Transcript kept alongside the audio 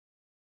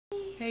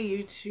Hey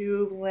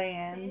YouTube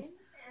land.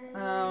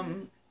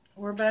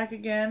 We're back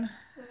again.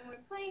 We're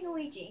playing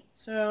Ouija.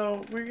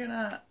 So we're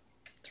gonna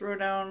throw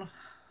down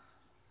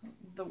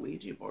the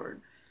Ouija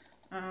board.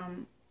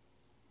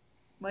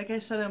 Like I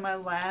said in my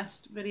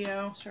last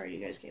video, sorry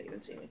you guys can't even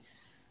see me.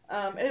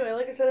 Anyway,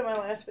 like I said in my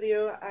last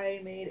video,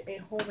 I made a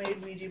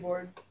homemade Ouija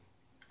board.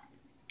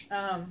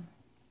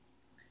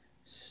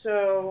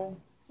 So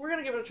we're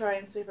gonna give it a try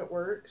and see if it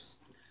works.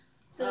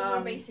 So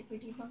we're basically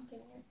debunking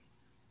it.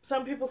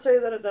 Some people say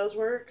that it does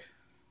work.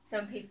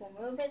 Some people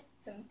move it.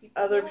 Some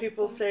people Other don't.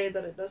 people say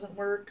that it doesn't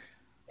work.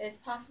 It's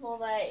possible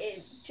that it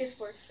just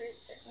works for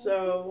certain.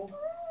 So,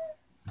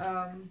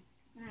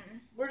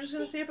 we're just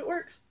gonna see if it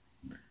works.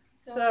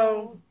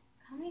 So,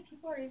 how many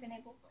people are even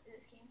able to play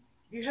this game?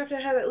 You have to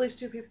have at least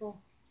 2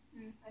 people.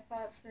 I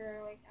thought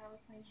for like I was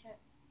playing shit.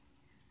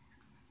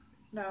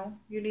 No,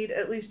 you need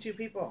at least 2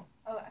 people.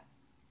 Okay.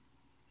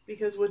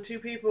 Because with 2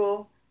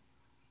 people,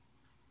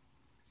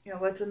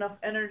 that's enough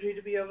energy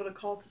to be able to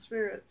call to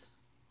spirits.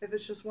 If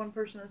it's just one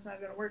person, it's not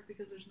going to work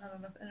because there's not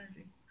enough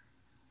energy.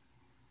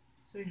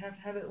 So you have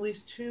to have at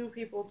least 2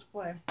 people to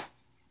play.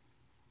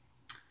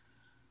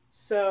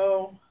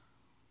 So...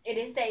 It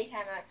is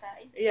daytime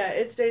outside. Yeah,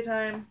 it's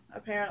daytime,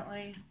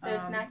 apparently. So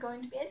it's not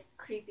going to be as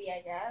creepy,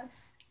 I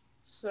guess.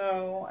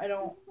 So I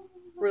don't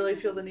really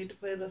feel the need to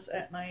play this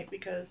at night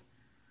because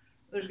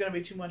there's going to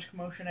be too much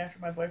commotion after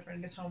my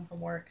boyfriend gets home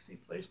from work because he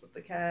plays with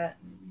the cat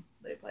and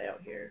they play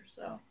out here,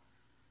 so...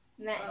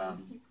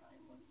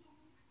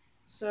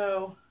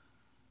 So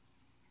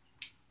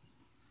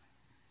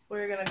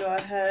we're gonna go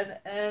ahead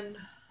and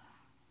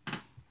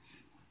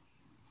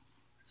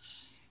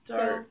start.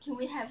 So can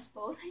we have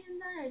both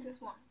hands on or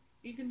just one?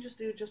 You can just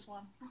do just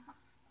one.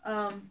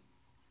 Uh-huh.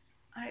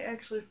 I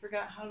actually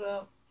forgot how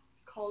to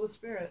call the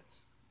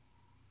spirits.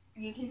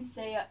 You can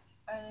say, are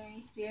there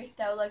any spirits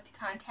that would like to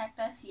contact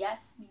us?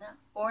 Yes, no,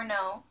 or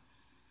no.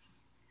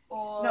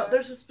 Or no,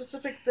 there's a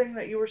specific thing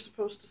that you were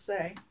supposed to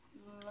say.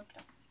 Look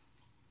it up.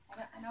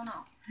 I don't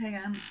know. Hang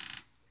on.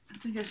 I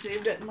think I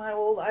saved it in my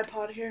old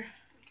iPod here.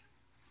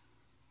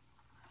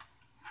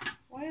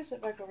 Why is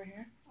it back over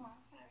here? Oh,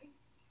 sorry.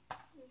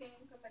 I'm going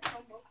to put my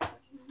Chromebook.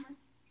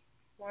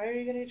 Why are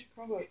you going to use your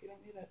Chromebook? You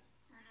don't need it.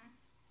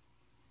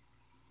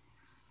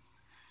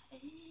 I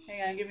know.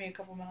 Hang on, give me a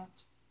couple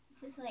minutes.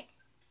 This is like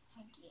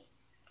chunky.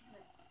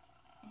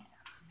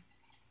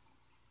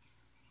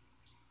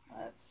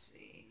 Let's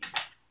see.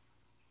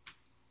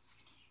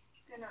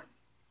 Good on.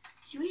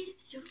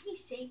 Should we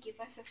say give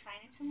us a sign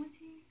if someone's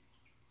here?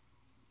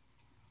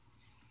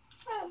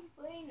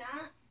 Probably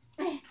not.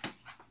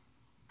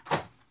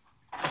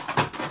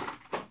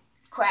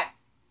 Crap.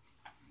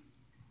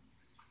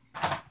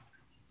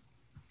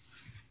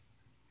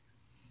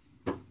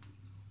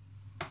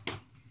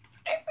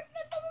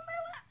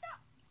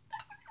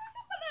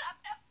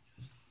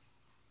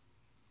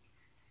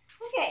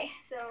 Okay,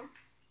 so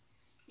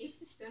use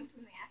the spoon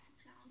from the acid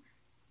sound.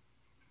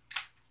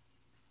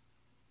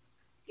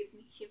 Give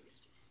me shivers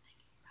just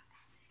thinking about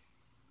acid.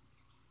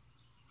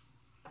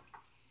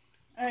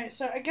 Alright,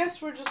 so I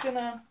guess we're just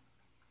gonna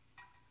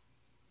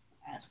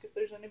ask if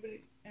there's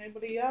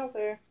anybody out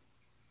there.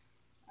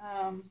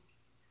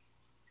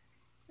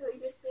 So we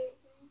just say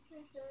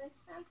to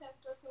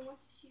contact us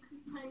unless she can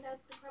find out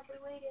the proper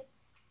way to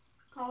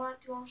call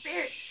out to all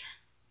spirits.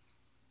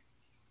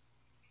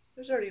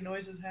 There's already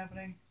noises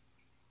happening.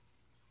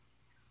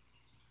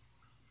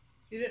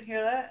 You didn't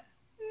hear that?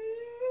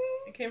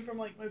 It came from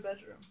like my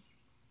bedroom.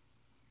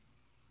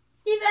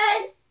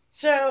 Steven!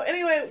 So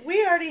anyway,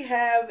 we already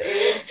have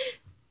a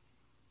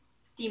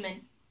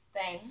demon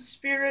thing.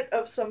 Spirit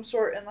of some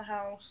sort in the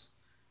house.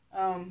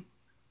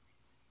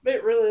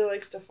 It really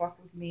likes to fuck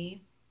with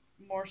me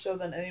more so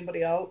than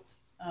anybody else.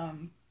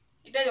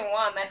 It doesn't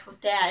want to mess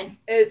with Dad.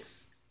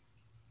 It's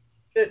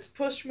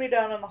pushed me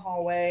down in the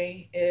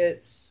hallway.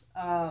 It's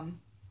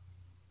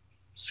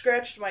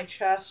scratched my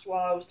chest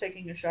while I was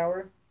taking a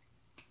shower.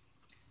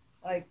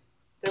 Like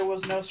there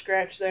was no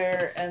scratch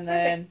there, and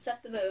then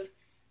set the mood.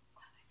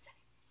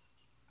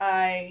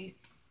 I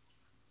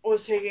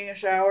was taking a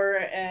shower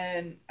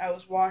and I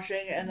was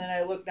washing, and then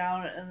I looked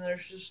down and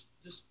there's just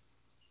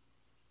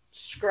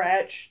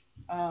scratch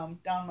down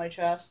my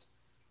chest.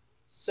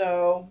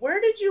 So where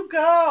did you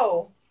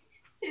go?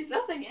 There's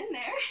nothing in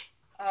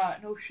there.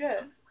 No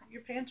shit.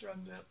 Your pants are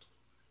unzipped.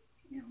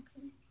 Yeah,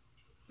 okay.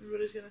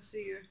 Everybody's gonna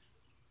see your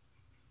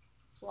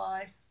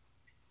fly.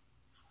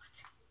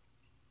 What?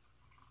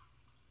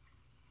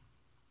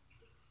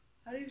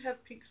 How do you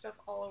have pink stuff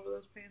all over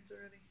those pants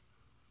already?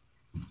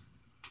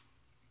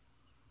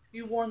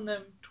 You worn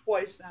them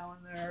twice now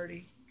and they're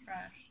already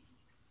trashed.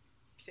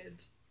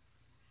 Kids.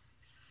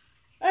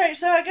 Alright,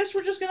 so I guess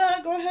we're just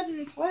gonna go ahead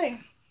and play.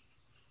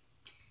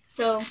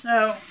 So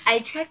I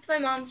checked my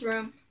mom's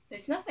room.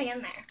 There's nothing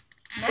in there.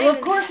 Well,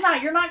 of course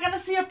not. You're not gonna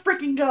see a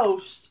freaking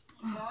ghost.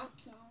 Want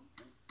to.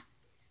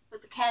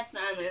 But the cat's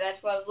not in there.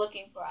 That's what I was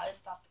looking for. I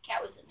just thought the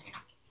cat was in there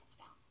knocking stuff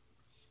down.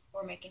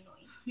 Or making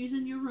noise. He's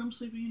in your room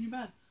sleeping in your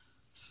bed.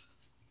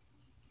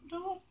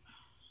 Don't.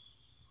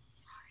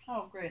 Sorry.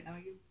 Oh, great. Now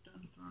you've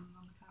done throwing it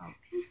on the couch.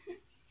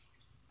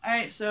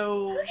 Alright,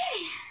 so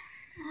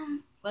Okay.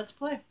 let's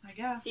play, I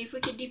guess. See if we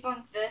can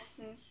debunk this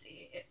and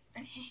see.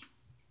 Okay.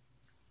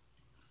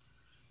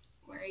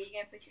 Where are you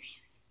gonna put your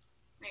hands?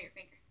 Or your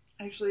finger?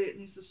 Actually, it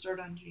needs to start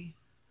on G.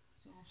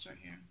 So I'll start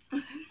here.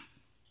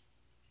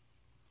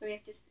 So we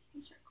have to spin the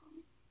circle.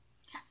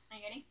 Okay, are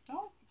you ready?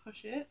 Don't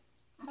push it.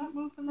 Stop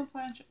moving the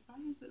planchette. Why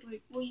is it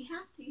like... Well, you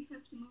have to. You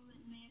have to move it,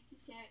 and they have to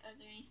say, are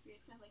there any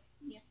spirits that, like,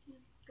 you have to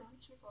go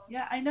in circles.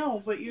 Yeah, I know,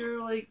 but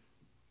you're, like,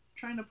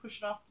 trying to push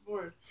it off the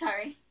board.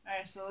 Sorry.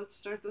 Alright, so let's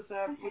start this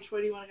up. Okay. Which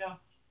way do you want to go?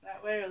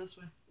 That way or this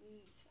way?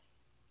 This way.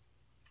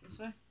 This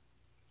way?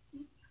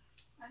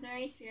 Are there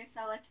any spirits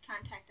that would like to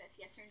contact us?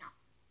 Yes or no?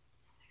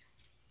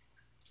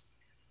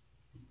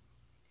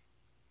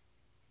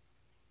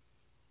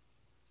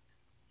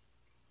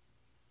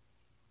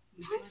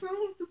 What's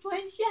wrong with the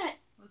planchette?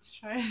 Let's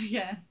try it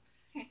again.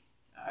 Okay.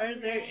 Are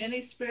there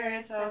any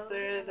spirits out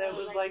there that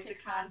would like to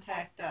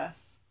contact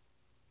us?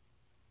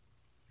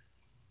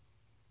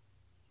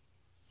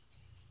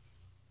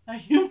 Are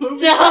you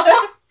moving?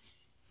 No!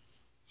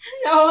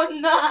 No,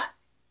 I'm not.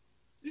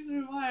 Neither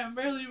am I. I'm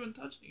barely even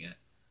touching it.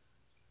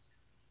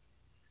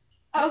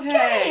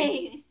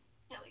 Okay.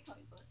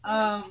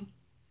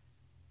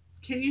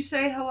 Can you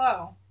say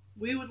hello?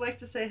 We would like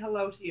to say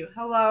hello to you.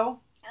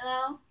 Hello?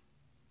 Hello?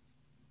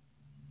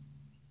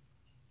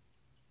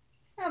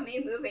 It's not me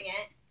moving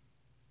it.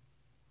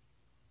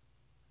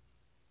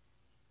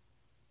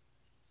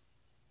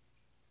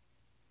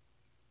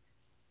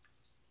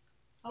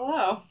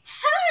 Hello?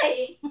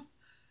 Hi!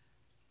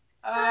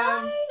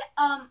 Hi.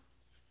 Hi!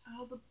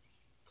 Oh, the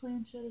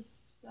planchette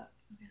is stuck.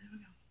 Okay, there we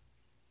go.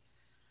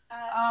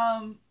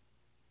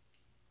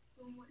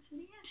 What should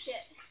we ask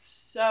it?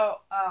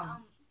 So,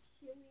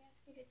 Should we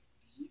ask it its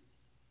name?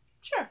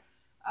 sure.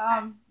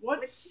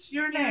 What's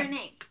your Your name?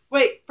 name?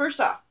 Wait, first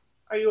off,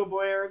 are you a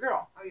boy or a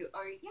girl?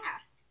 Yeah.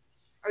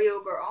 Are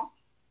you a girl?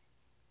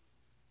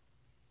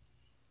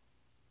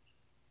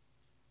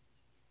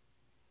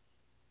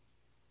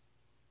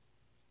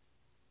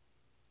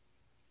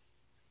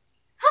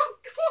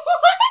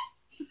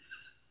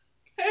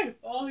 Okay,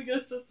 well, I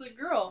guess it's a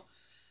girl.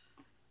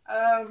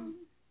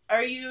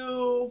 Are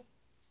you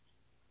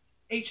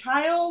a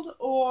child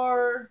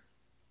or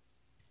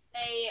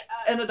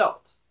an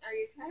adult? Are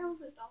you a child,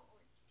 adult,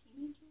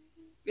 or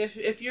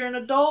teenager? If you're an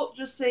adult,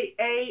 just say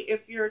A.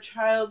 If you're a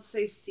child,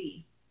 say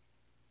C.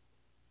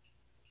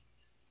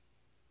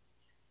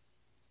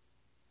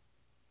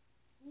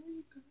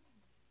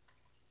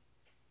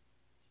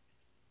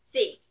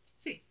 C.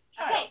 C.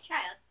 Child. Okay,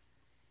 child.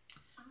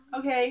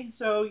 Okay,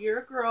 so you're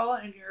a girl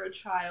and you're a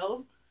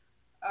child.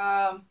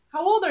 How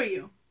old are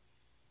you?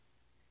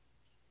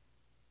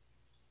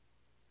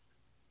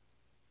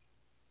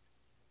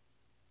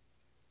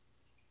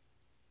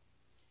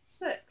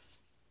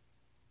 6.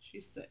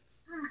 She's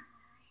 6.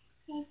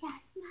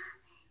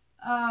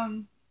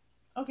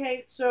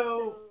 Okay,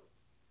 so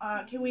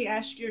can we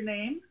ask your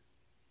name?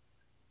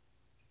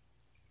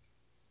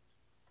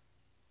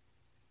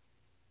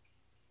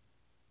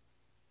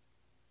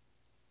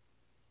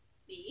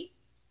 B.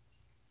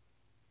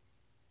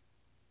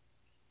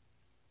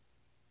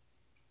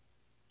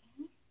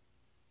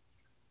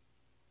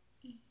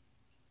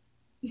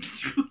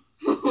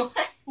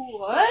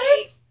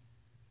 What?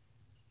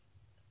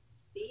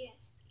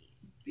 BSE.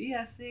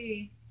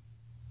 BSE.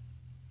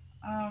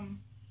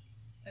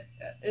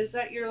 Is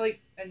that your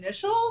like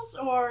initials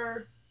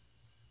or?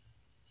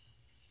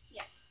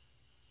 Yes.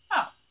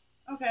 Oh,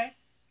 okay.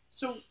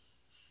 So,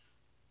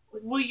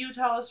 will you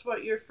tell us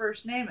what your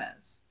first name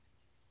is?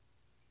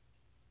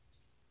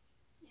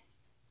 Yes.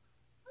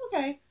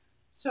 Okay.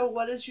 So,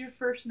 what is your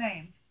first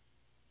name?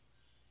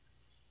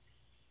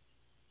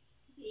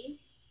 B.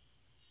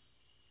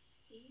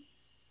 B.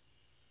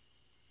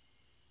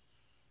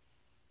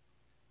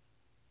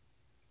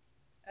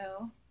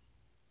 L.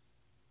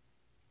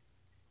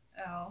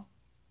 L.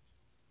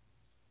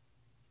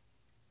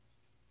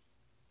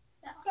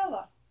 Bella.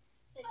 Bella.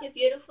 That's a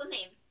beautiful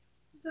name.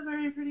 It's a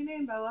very pretty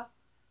name, Bella.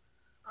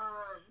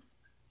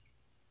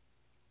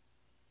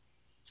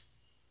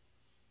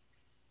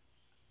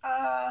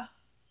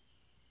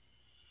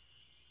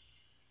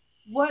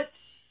 What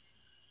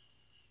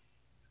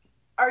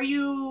are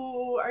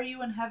you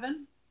in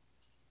heaven?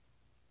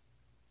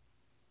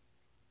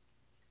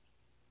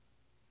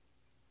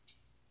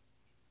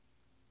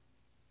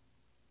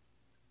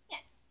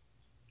 Yes.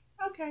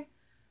 Okay.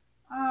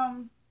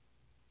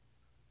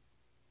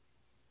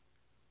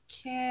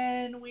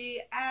 Can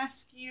we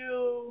ask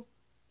you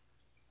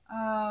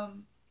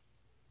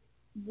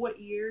what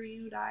year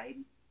you died?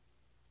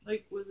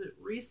 Like, was it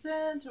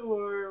recent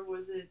or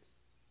was it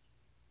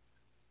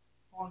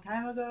a long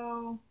time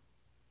ago?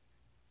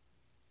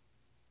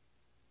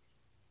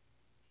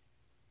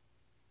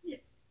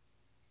 Yes.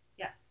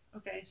 Yes.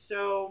 Okay,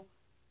 so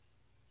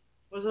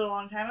was it a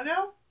long time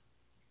ago?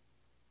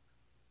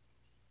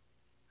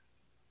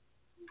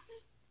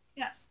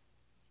 Yes.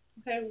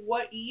 Okay,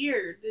 what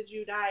year did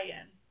you die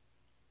in?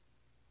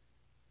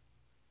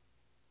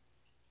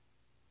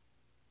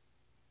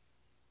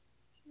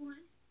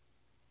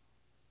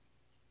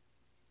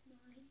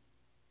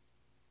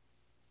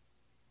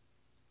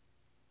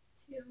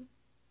 2,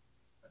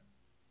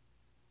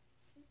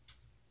 6.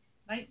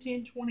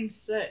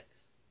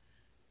 1926.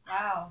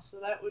 Wow, so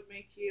that would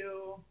make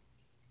you.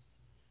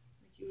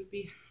 You would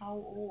be how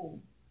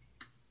old?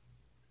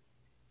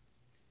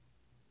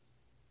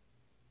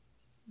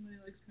 Somebody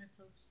likes my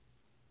post.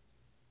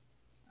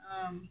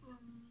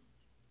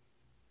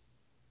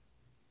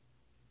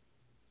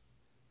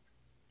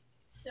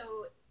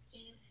 So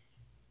if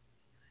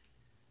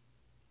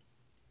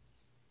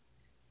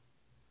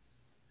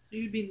So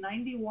you'd be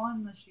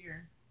 91 this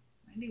year.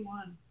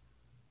 91.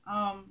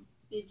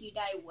 Did you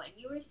die when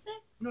you were 6?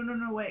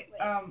 No, wait.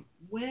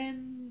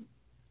 When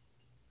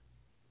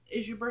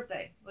is your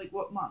birthday? Like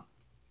what month?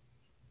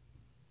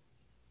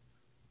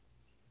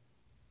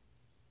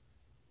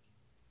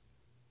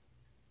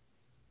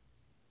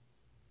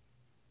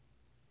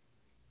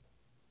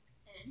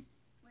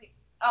 Wait.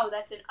 Oh,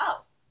 that's an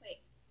O.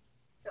 Wait.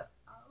 So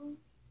O.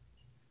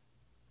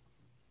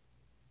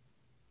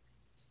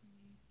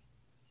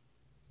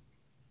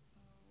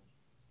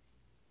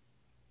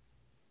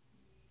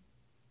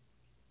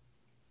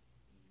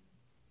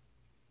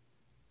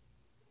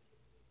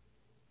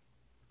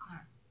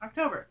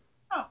 October.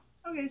 Oh,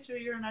 okay, so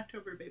you're an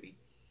October baby.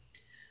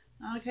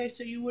 Okay,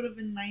 so you would have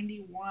been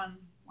 91.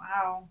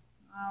 Wow.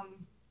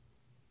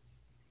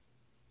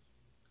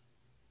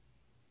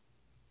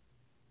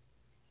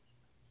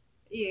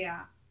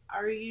 Yeah.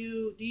 Are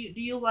you do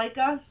you like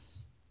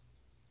us?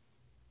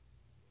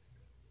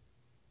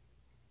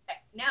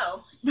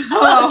 No.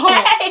 Oh.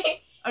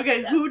 Okay.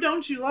 Okay, So- who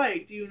don't you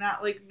like? Do you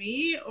not like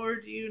me or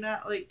do you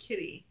not like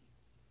Kitty?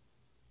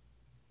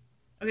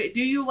 Okay,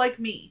 do you like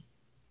me?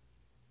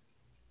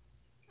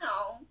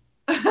 No.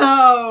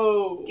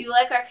 Oh. Do you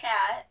like our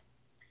cat?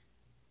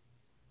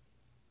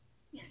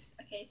 Yes.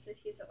 Okay, so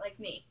he doesn't like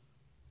me.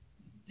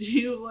 Do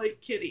you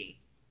like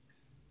Kitty?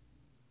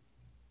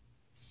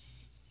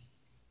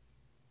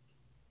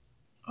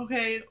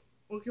 Okay,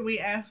 well, can we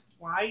ask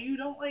why you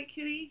don't like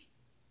Kitty?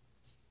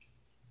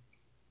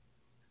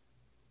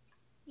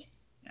 Yes.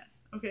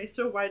 Yes. Okay,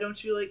 so why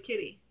don't you like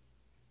Kitty?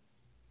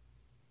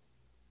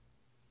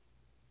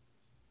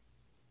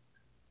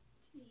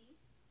 T.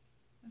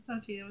 That's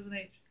not T, that was an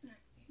H. Alright.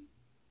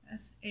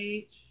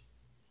 S-H-E.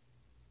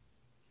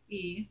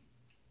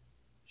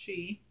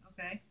 She.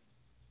 Okay.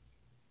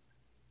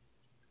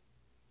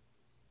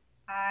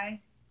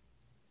 I-S.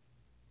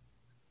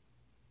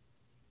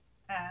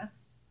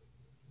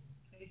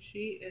 Okay,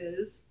 she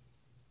is.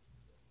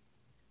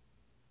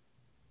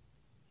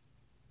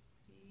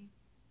 P-R.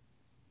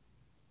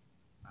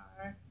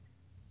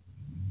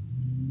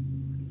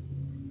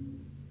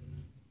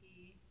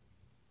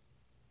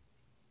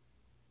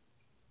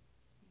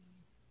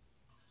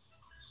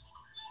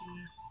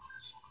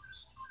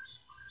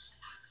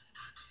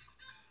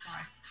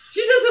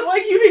 She doesn't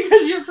like you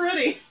because you're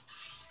pretty.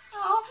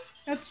 Oh,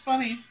 That's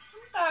funny. I'm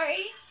sorry.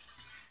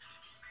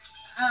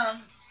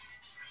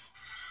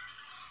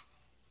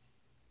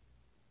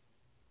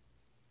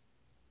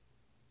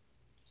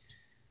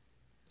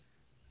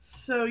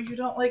 So you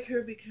don't like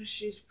her because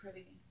she's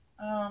pretty.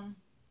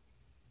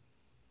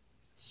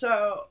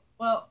 So,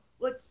 well,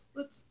 let's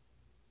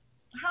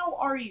how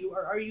are you?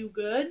 Are you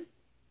good?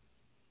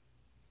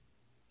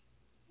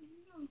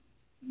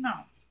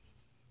 No.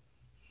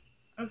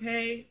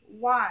 Okay,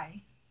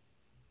 why?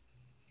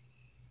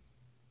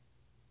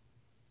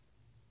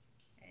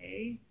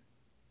 Okay.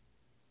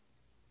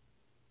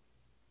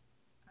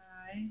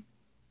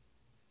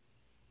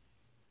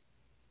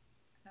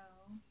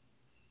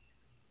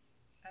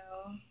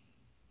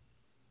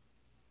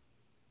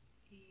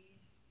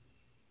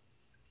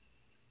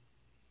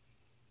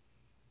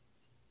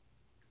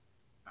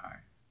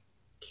 I-L-L-E-R.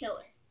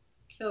 Killer.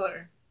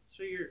 Killer.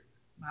 So you're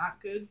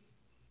not good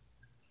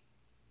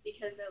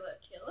Because of a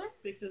killer?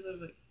 because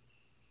of it.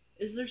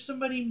 Is there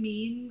somebody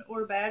mean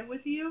or bad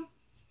with you?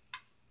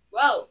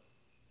 Whoa.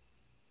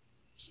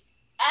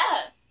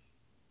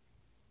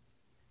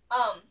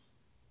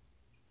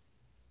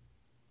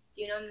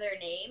 Do you know their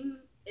name?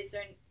 Is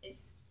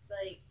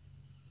like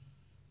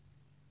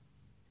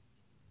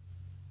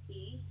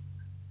B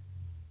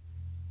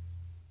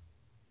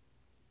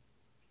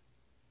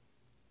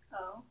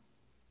O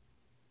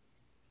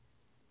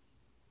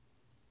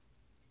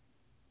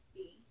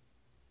B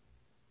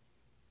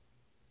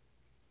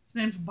His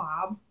name's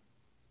Bob.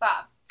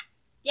 Bob.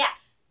 Yeah.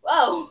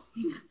 Whoa.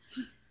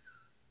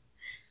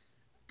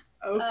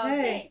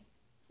 Okay.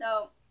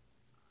 So,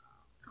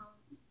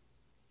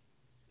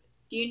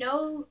 do you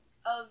know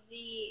of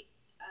the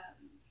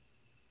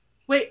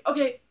Wait,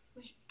 okay.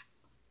 Wait.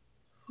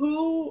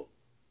 Who.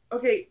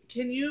 Okay,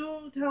 can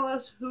you tell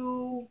us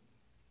who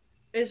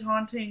is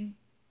haunting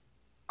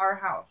our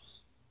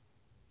house?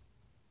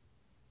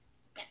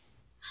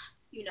 Yes.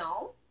 You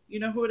know? You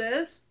know who it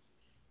is?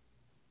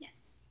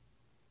 Yes.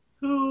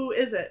 Who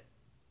is it?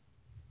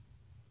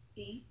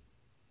 B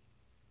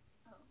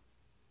O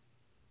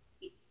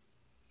B.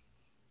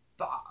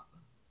 Bob.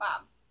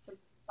 Bob. So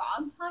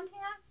Bob's haunting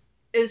us?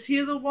 Is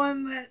he the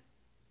one that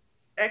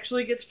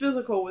actually gets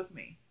physical with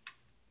me?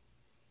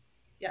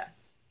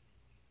 Yes.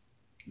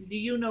 Do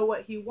you know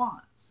what he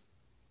wants?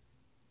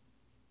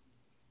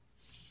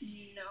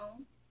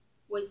 No.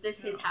 Was this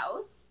his No.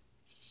 house?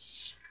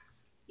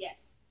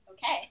 Yes.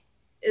 Okay.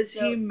 Is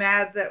So- he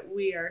mad that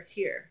we are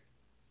here?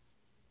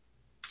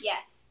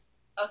 Yes.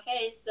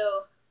 Okay,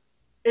 so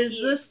Is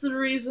He- this the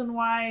reason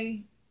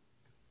why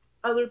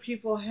other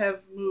people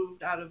have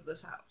moved out of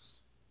this house?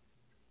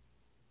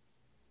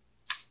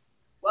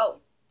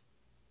 whoa.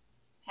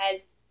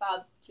 Has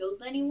Bob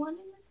killed anyone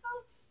in this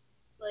house?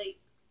 Like,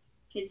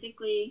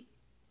 physically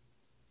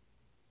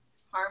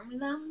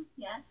harmed them?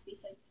 Yes, we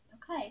said,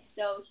 okay,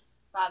 so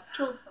Bob's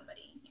killed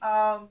somebody.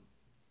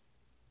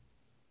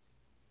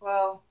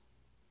 Well,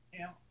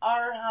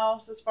 our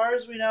house, as far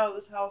as we know,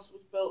 this house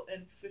was built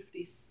in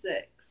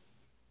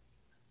 56.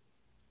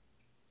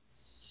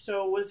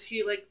 So was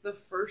he like the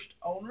first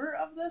owner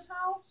of this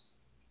house?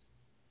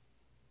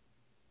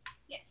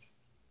 Yes.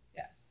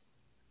 Yes.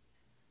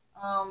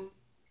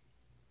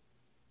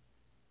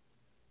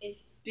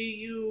 Is Do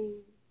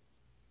you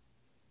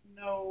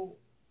know,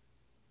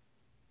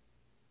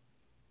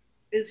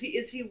 is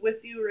he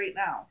with you right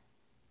now?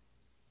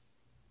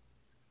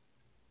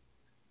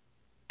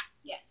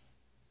 yes.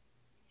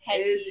 Has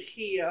Is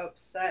he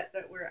upset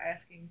that we're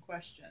asking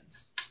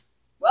questions?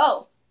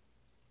 Whoa.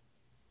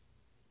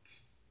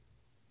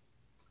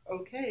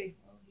 Okay.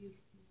 Well,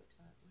 he's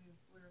upset.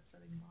 We're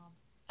upsetting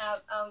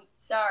Bob.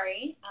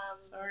 Sorry.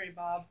 Sorry,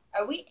 Bob.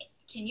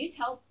 Can you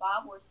tell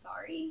Bob we're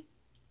sorry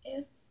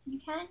if you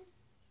can?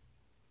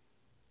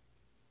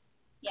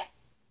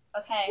 Yes.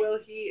 Okay. Will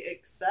he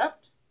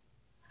accept?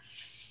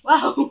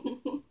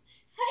 Whoa.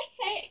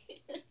 Hey.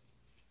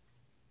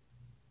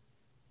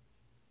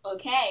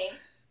 Okay.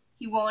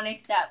 He won't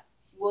accept.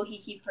 Will he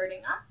keep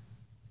hurting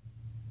us?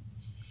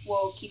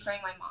 Will keep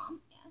hurting my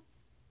mom?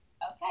 Yes.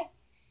 Okay.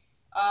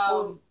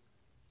 Well-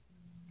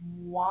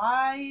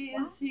 Why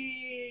is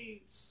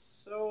he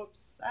so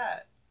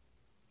upset?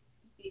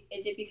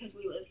 Is it because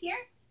we live here?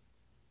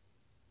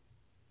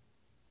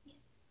 Yes.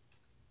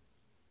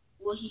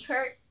 Will he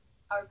hurt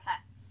our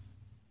pets?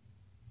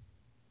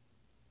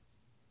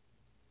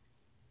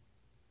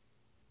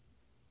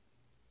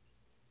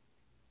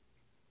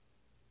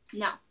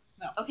 No.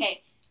 No.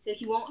 Okay, so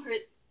he won't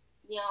hurt,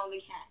 the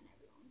cat and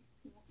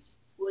everyone.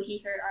 Will he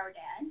hurt our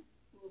dad?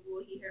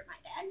 Will he hurt my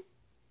dad?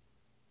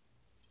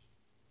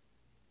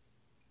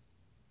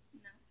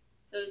 No.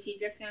 So is he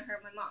just gonna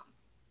hurt my mom?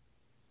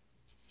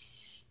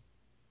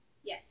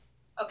 Yes.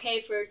 Okay,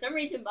 for some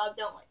reason Bob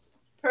don't like you.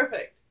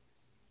 Perfect.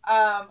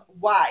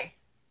 Why?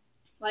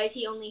 Why is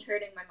he only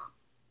hurting my mom?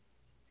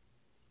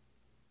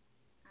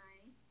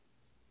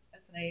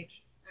 That's an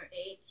H. Or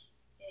H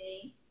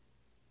A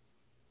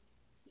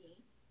T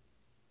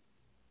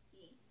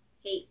E.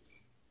 Hate.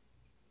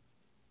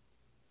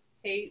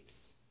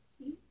 Hates.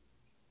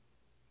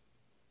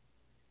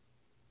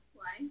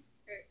 Y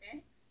or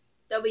X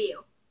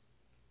W.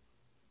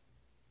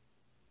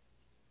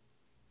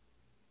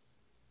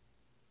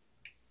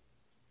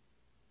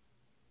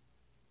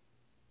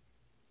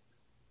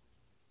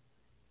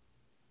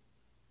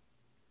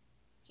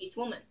 Hates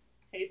woman.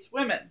 Hates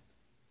women.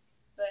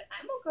 But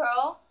I'm a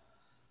girl.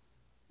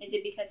 Is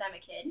it because I'm a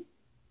kid?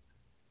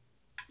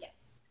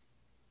 Yes.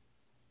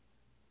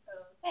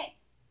 Okay.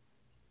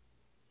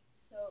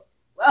 So,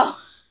 well.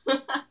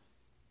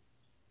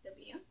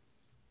 W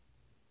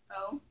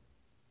O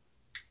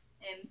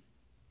M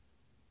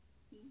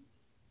E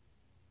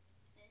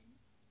N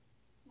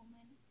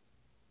woman.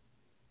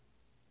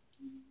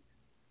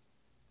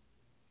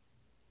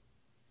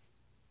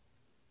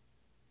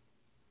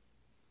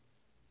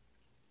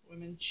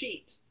 Women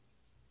cheat.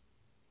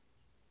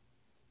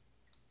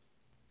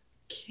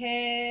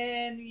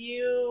 Can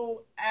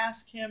you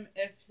ask him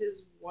if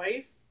his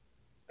wife,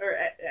 or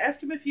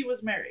ask him if he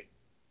was married?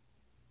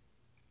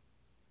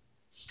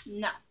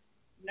 No.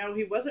 No,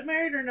 he wasn't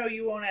married, or no,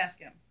 you won't ask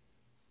him?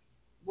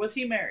 Was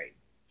he married?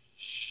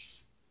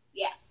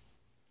 Yes.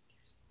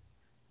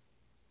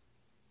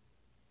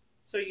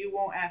 So you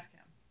won't ask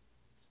him?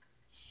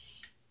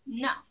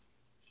 No.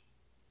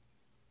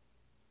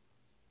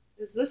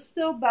 Is this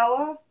still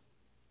Bella?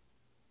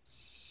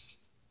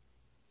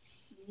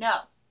 No.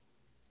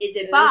 Is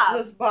it Bob?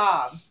 Is this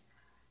Bob?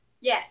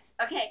 Yes.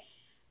 Okay.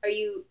 Are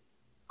you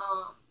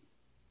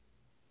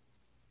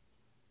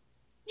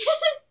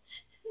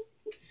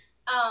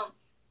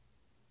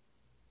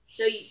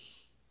so you,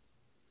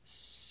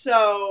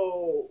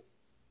 So,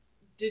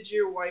 did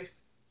your wife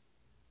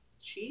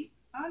cheat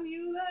on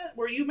you then?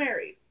 Were you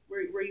married?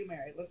 Were you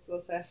married? Let's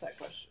ask that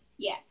question.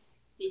 yes.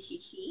 Did she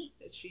cheat?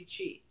 Did she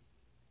cheat?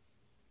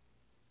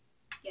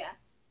 Yeah.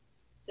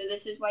 So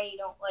this is why you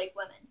don't like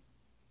women.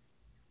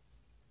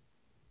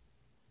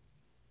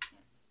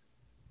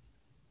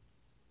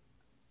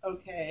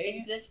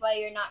 Okay. Is this why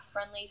you're not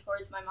friendly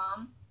towards my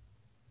mom?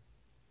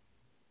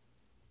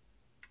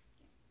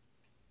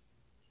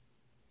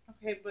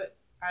 Okay, but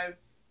I've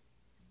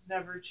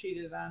never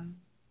cheated on,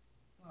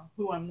 well,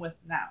 who I'm with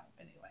now,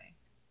 anyway.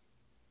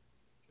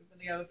 We've been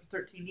together for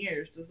 13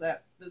 years. Does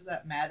that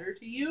matter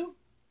to you?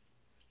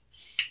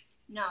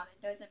 No,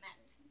 it doesn't matter.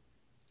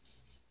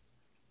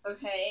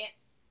 Okay.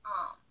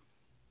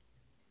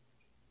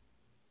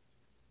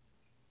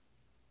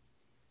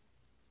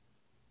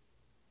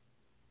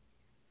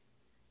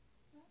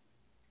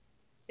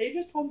 They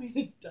just told me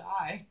to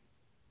die.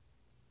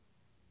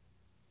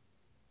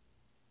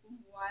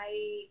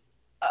 Why?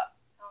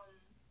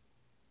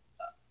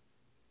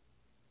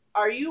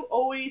 Are you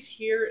always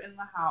here in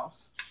the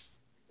house?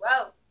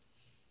 Well,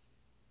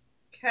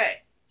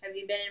 Okay. have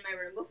you been in my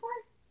room before?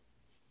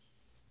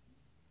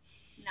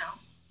 No,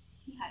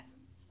 he hasn't.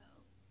 So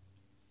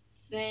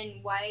then,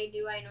 why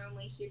do I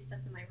normally hear stuff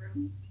in my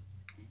room?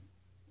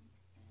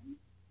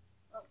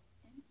 Oh,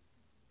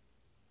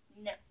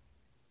 no.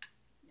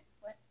 No.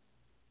 What?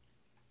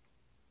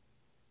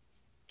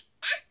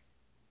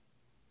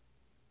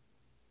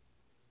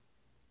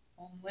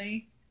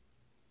 Only.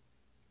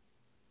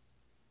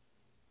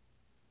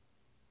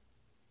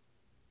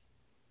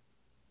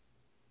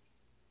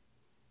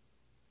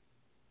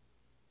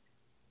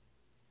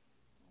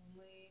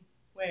 Only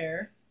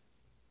where?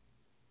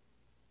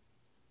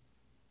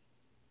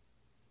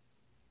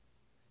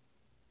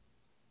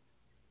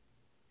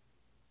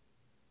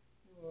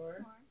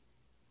 Your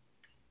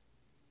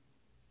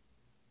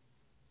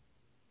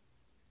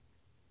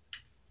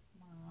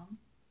mom.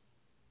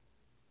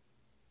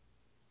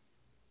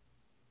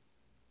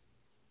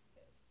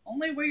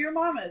 Only where your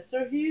mom is.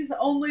 So he's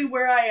only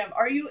where I am.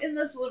 Are you in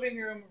this living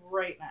room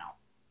right now?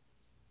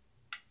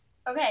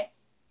 Okay.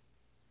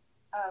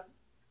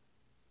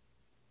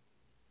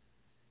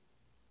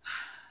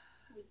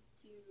 Would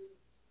you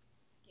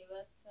give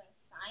us a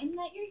sign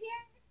that you're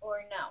here,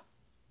 or no?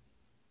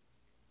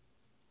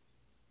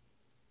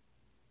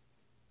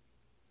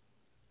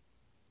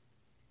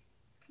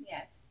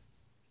 Yes.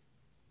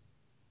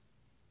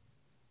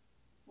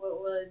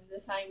 What would the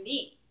sign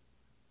be?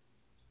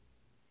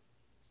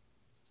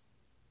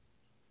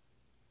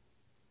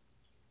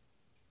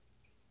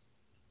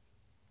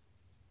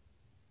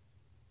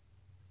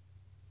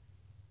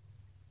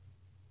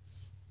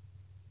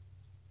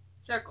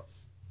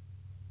 Circles.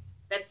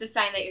 That's the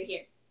sign that you're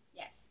here.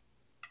 Yes.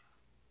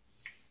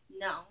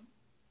 No.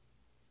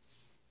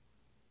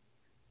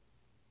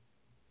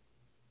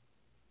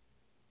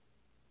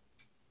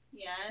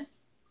 Yes.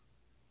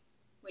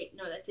 Wait,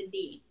 no, that's a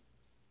D.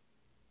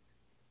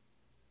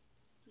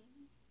 D.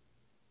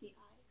 D-I.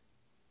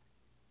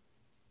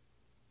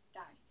 Die.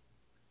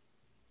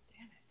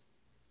 Damn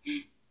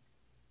it.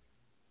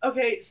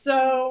 Okay,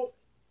 so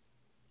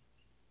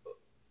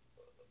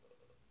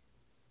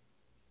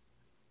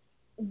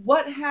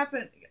what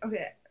happened?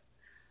 Okay,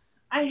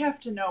 I have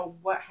to know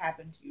what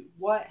happened to you.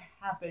 What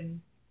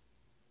happened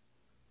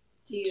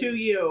to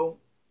you?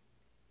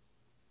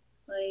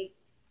 Like,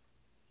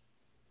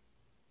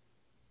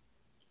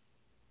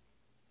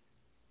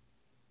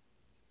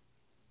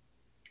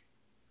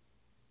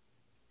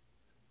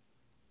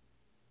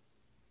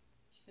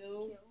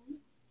 Killed? killed?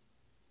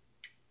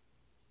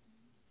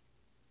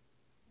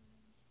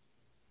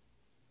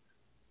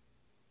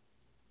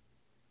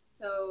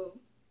 So,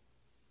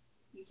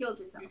 you killed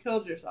yourself. You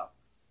killed yourself.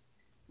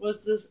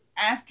 Was this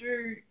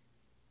after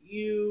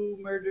you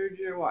murdered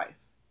your wife?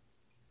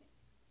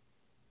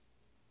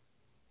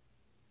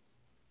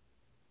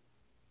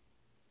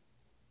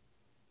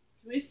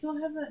 Do we still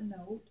have that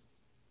note?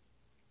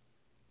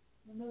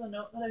 Remember the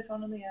note that I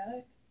found in the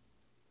attic?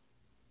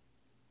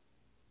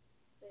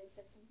 But it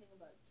said something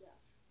about Jeff.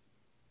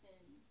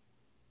 And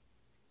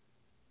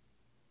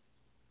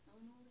I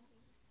don't know what that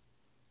was.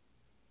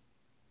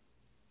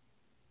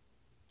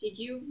 Did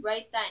you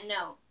write that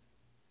note?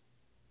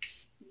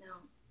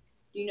 No.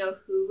 Do you know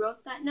who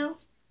wrote that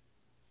note?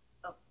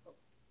 Oh.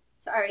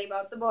 Sorry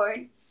about the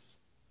board.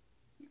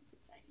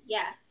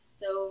 Yeah,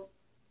 so.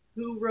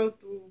 Who wrote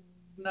the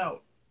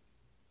note?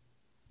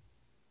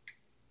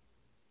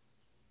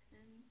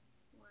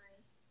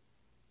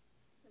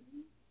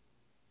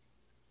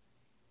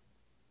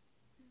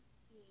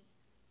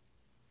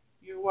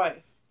 Your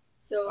wife.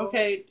 So.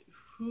 Okay,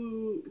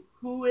 who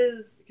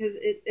is, because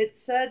it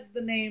said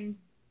the name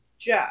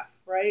Jeff,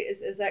 right?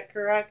 Is that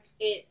correct?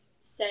 It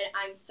said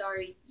I'm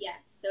sorry, yes.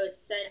 So it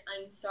said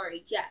I'm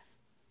sorry, Jeff.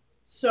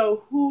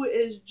 So who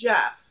is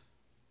Jeff?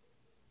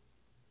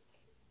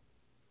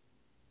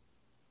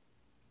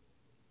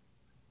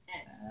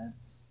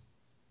 S.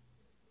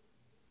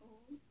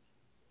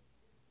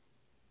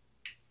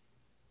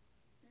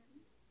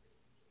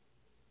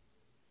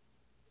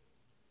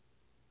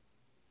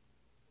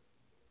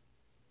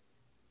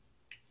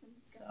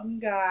 Some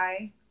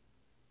guy.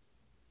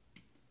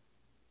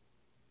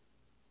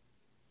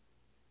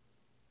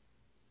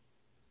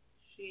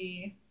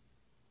 She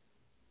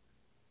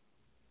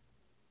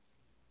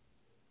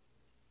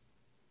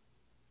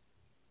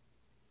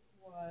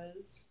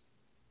was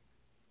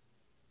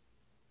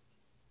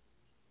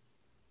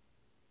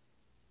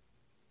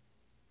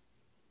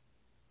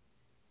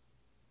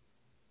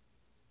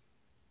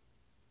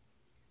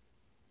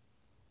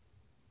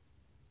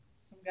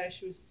some guy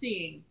she was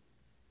seeing.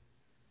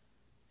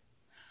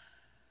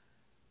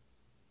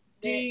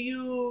 Do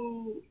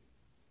you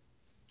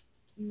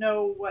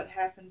know what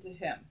happened to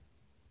him?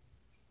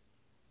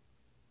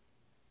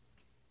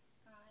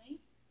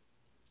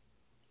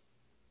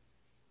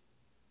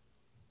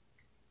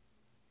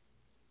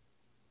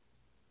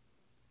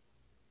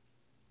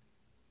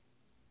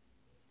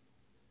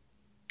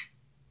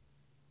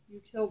 You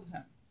killed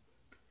him.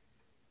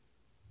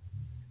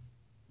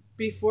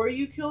 Before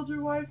you killed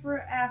your wife or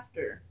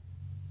after?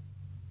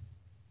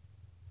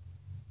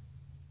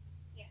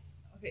 Yes.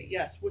 Okay,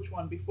 yes. Which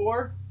one?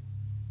 Before?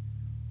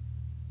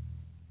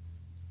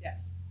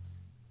 Yes.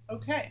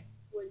 Okay.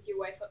 Was your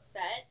wife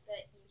upset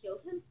that you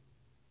killed him?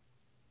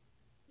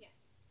 Yes.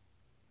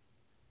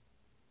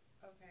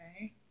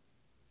 Okay.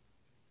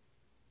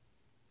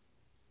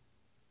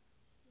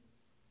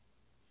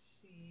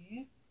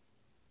 She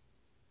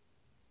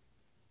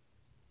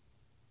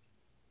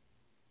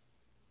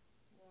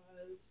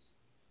was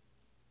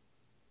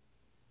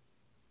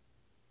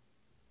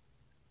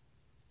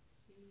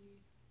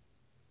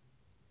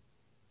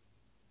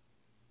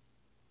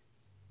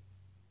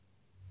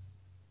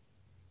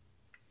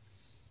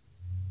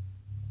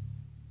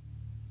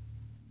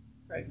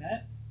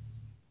pregnant.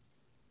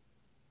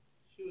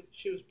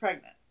 She was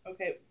pregnant.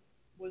 Okay.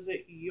 Was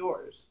it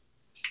yours?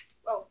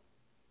 Oh.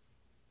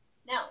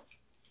 No.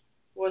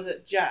 Was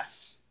it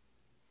Jess?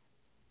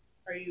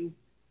 Are you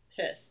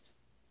pissed?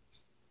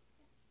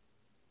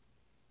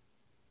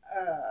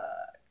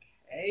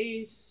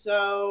 Okay,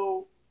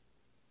 so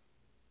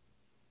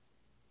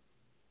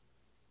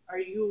are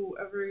you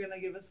ever gonna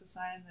give us a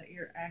sign that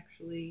you're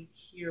actually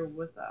here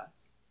with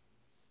us?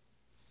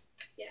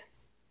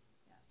 Yes.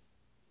 Yes.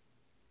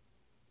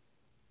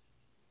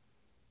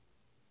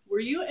 Were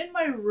you in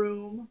my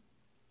room?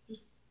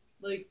 Just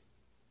like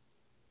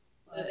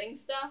Moving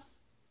stuff?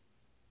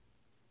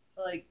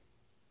 like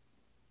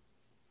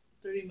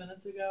 30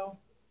 minutes ago?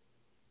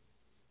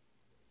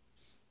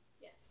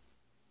 Yes.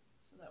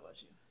 So that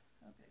was you.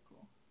 Okay,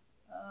 cool.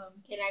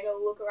 Can I go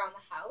look around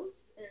the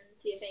house and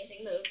see if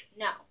anything moves?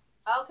 No.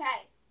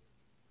 Okay.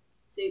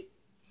 So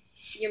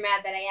you're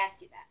mad that I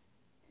asked you that?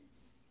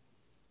 Yes.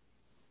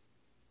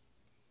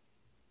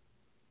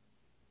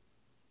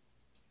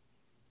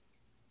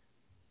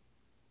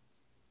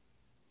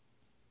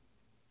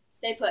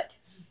 Stay put.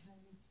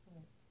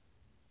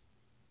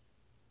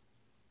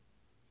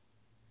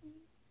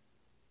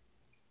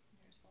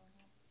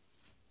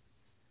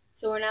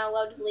 So we're not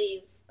allowed to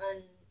leave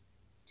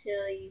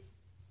until you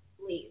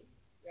leave,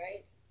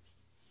 right?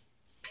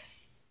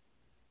 Yes.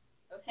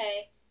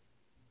 Okay.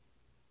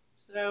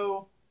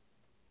 So,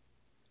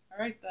 all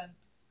right then.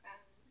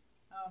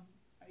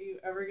 Are you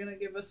ever gonna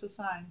give us a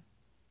sign?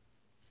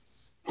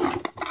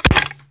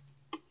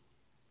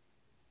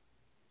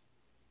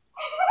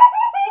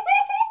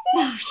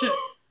 Oh shit.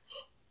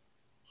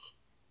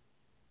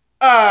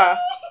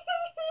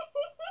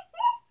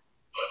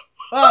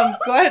 Well, I'm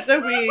glad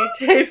that we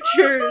taped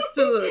yours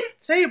to the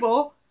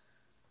table.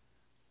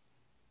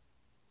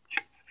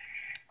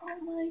 Oh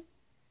my.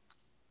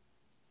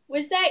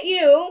 Was that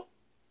you?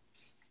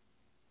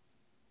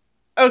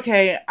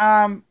 Okay,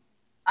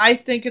 I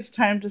think it's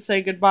time to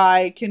say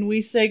goodbye. Can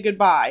we say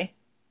goodbye?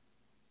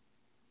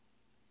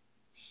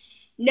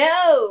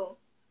 No.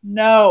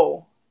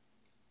 No.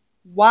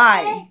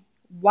 Why?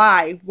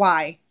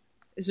 Why?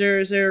 Is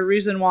there a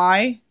reason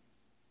why?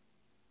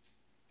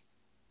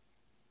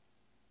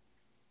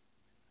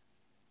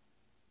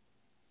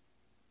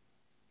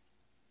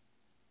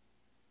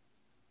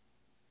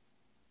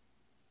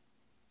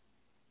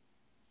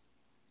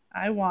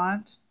 I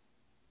want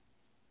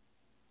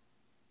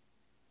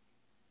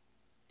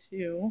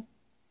to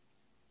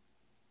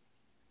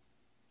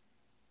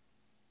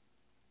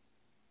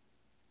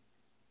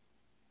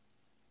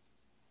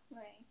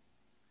Play.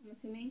 I'm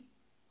assuming.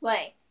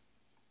 Play.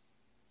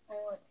 I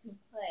want to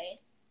play.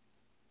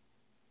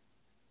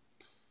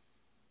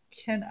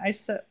 Can I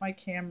set my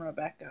camera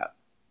back up?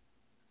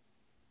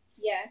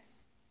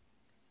 Yes.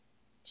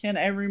 Can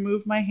I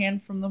remove my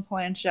hand from the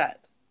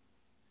planchette?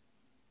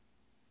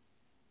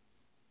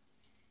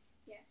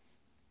 Yes.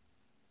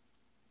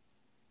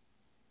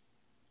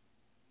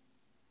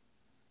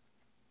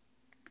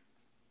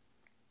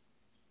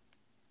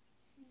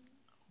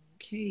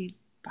 Okay,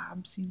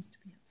 Bob seems to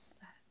be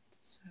upset,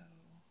 so.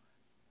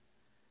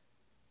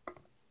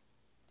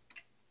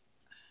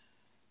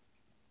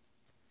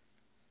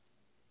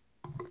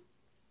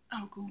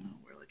 Oh, cool, no,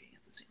 we're looking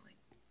at the ceiling.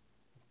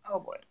 Oh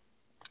boy.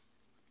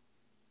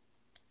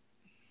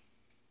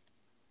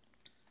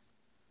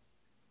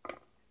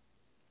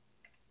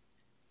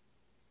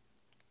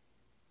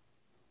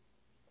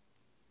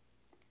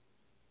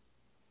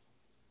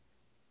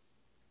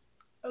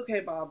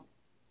 Okay, Bob.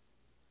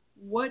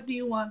 What do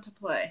you want to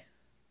play?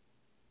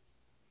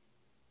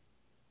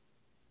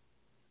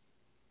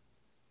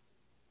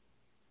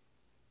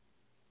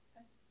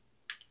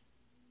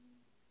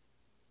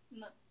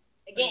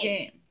 A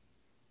game.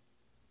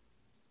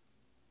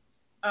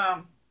 A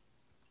game.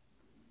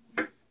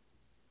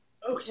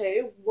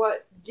 Okay,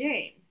 what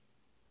game?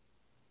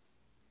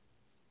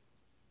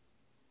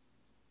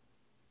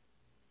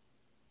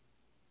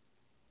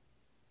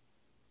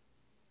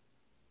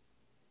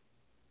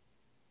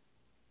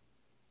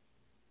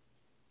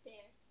 There.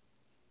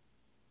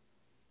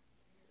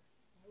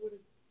 Why would a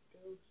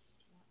ghost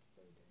want to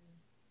play dare?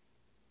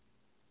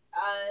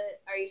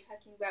 Are you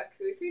talking about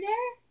Truth or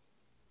Dare?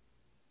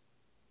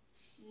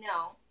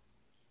 No.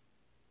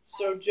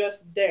 So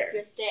just dare.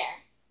 Just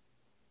dare.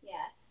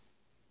 Yes.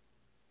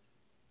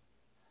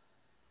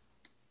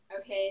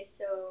 Okay,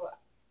 so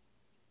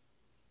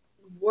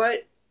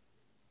What?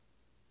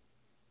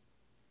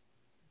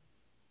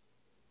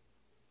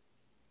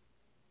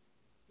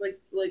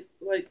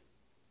 Like,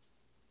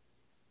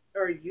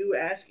 are you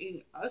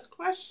asking us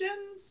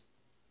questions?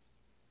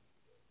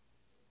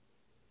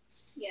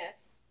 yes.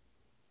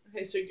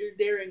 Okay, so you're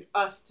daring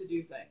us to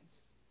do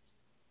things.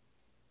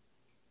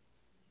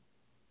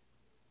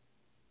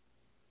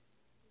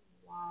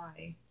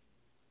 Why?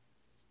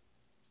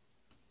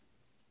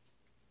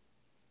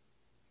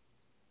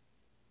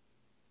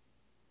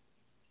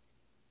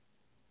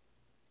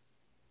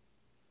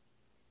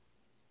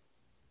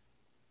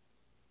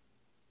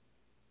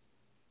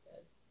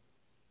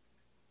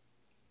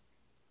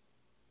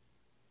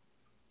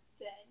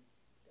 Dead.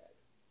 Dead.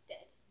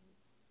 Dead.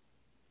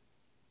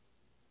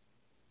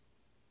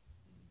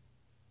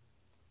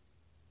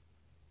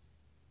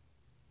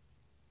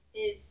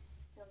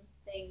 Is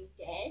something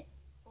dead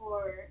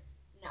or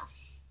no?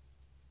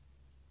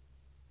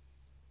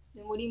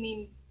 Then what do you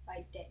mean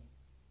by dead?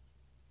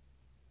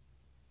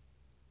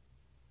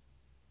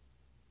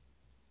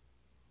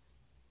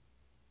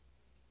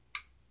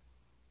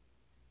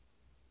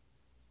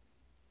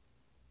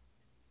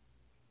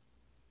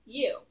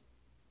 You.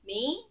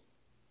 Me?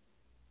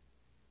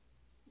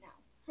 No.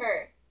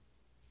 Her.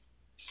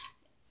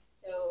 Yes.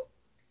 So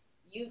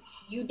you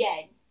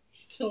dead. He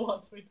still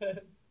wants me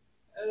dead.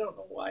 I don't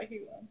know why he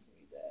wants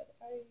me dead.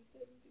 I didn't do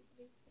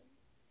anything.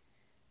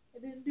 I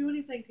didn't do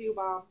anything to you,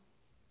 Bob.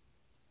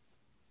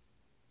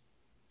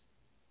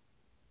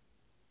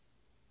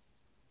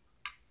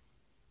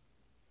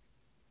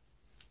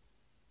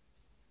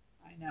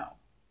 I know.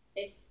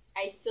 If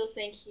I still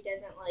think he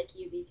doesn't like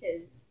you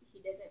because he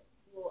doesn't.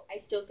 Well, I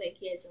still think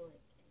he doesn't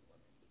like any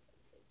woman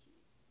because they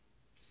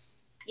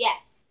cheat.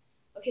 Yes.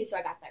 Okay, so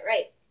I got that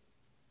right.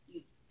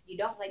 You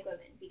don't like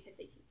women because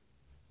they cheat.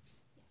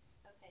 Yes.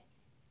 Okay.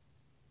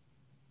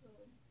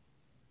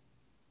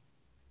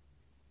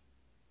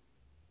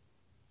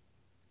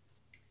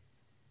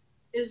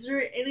 Is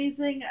there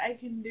anything I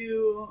can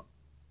do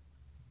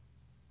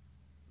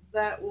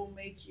that will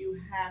make you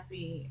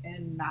happy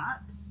and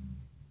not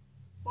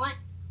What?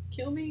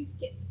 kill me?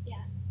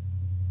 Yeah.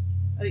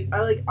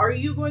 Are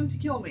you going to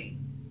kill me?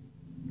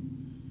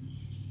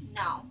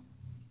 No.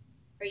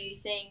 Are you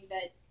saying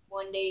that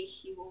one day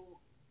she will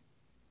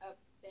up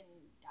and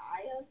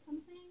die of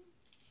something?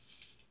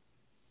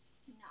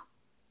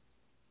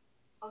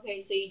 No.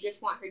 Okay, so you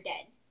just want her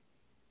dead.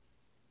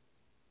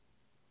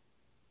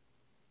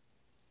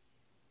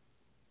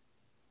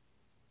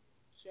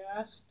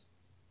 Just.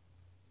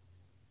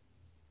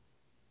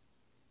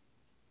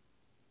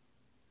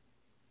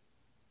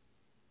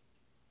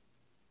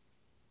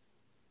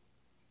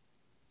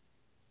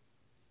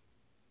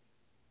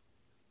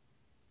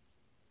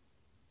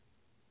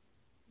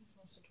 He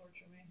wants to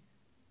torture me.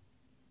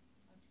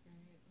 That's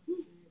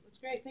great. That's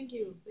great. Thank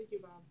you. Thank you,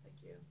 Bob. Thank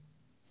you.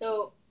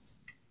 So,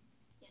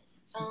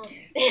 yes.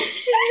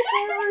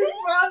 Her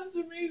response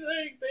to me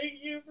saying,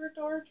 "Thank you for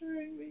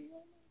torturing me."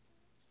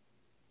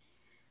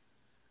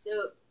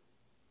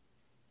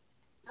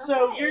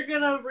 So Okay. you're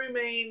gonna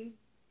remain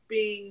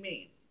being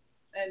mean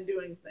and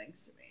doing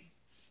things to me.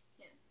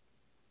 Yeah.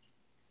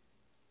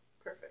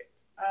 Perfect.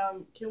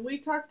 Can we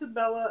talk to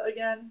Bella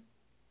again?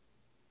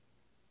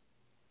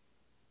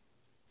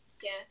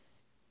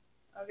 Yes.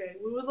 Okay,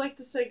 we would like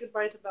to say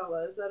goodbye to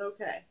Bella. Is that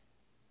okay?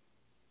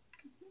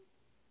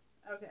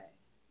 Okay.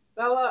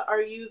 Bella,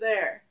 are you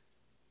there?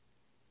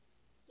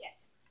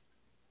 Yes.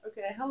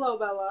 Okay, hello,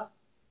 Bella.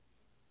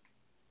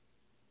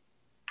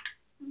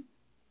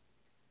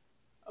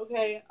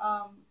 Okay,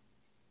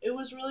 it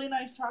was really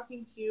nice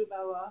talking to you,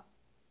 Bella.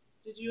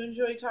 Did you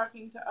enjoy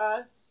talking to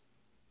us?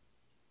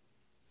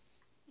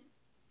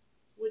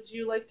 Would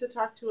you like to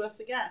talk to us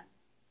again?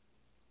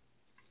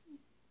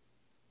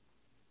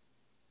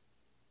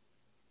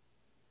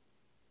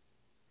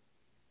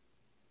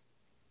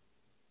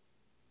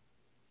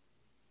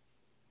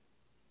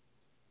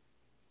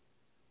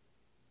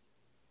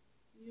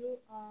 You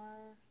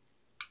are...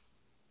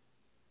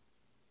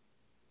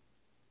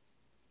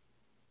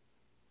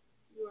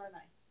 You are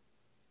nice.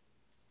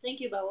 Thank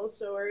you, Bella.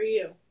 So are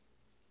you.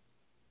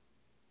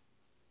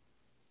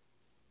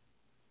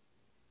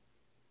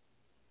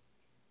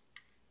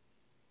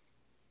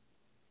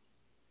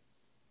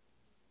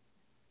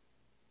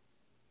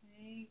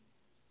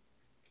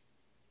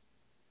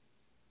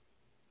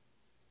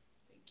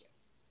 Thank you.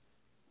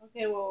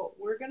 Okay, well,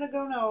 we're gonna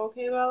go now,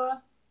 okay,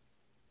 Bella?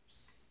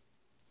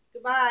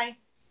 Goodbye.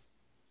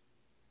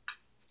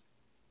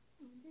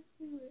 I wonder if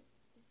we can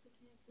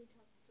actually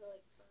talk to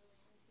like Charlie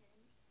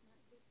and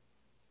not just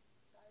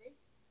sorry.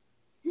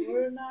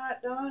 We're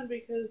not done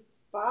because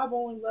Bob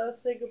only let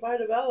us say goodbye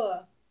to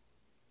Bella.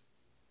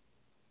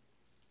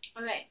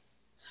 Okay.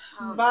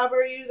 Bob,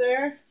 are you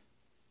there?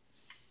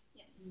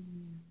 Yes.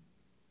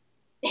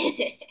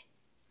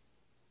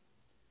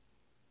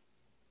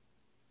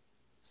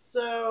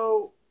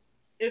 So,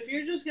 if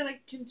you're just gonna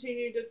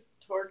continue to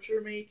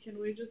torture me, can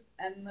we just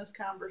end this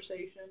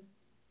conversation?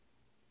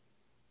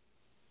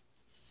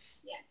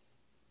 Yes.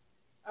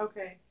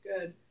 Okay,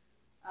 good.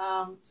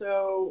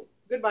 So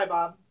goodbye,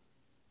 Bob.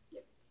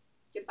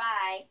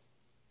 Goodbye.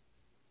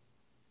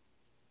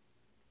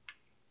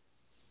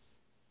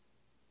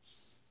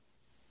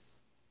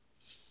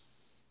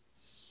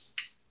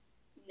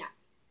 No.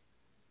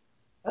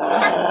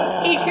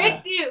 He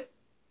tricked you.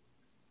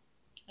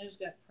 I just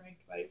got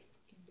pranked by a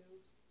fucking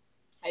ghost.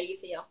 How do you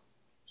feel?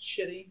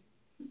 Shitty.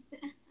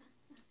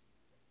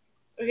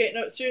 Okay,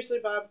 no, seriously,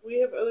 Bob, we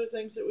have other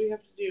things that we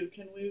have to do.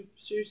 Can we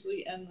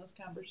seriously end this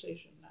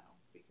conversation now?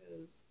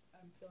 Because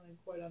I'm feeling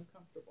quite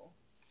uncomfortable.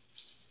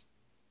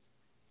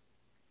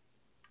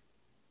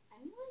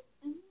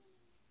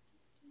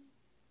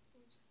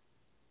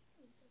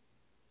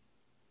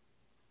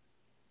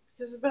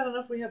 Because it's bad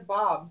enough we have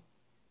Bob.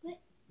 What?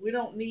 We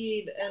don't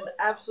need an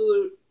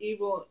absolute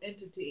evil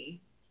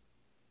entity.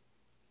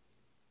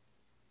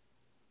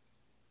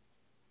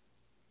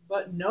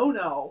 But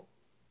no.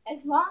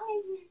 As long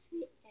as we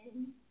actually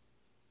end,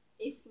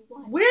 if we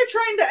want. We're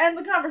trying to end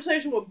the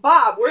conversation with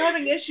Bob. We're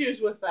having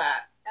issues with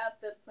that.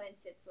 The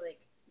planetship's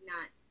like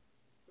not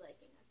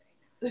liking us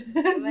right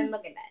now. I mean,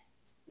 look at that.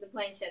 The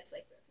planetship's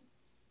like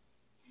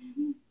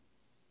broken.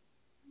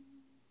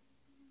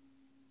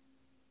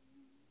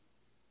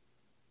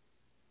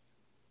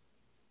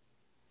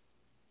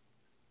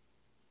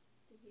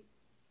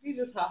 You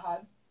just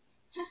ha-ha.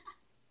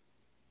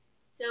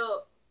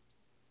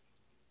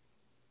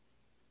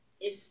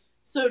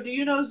 So do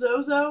you know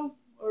Zozo?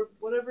 Or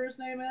whatever his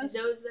name is?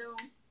 Zozo.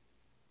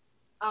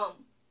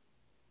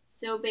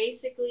 So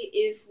basically,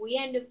 if we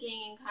end up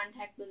getting in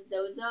contact with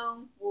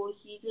Zozo, will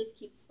he just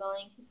keep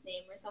spelling his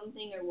name or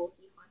something, or will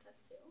he haunt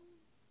us too?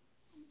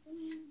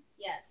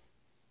 Yes.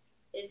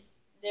 Is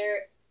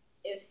there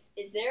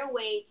a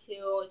way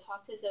to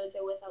talk to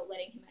Zozo without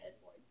letting him out of the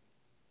board?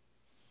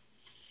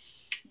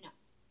 No.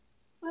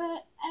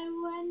 But I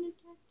want to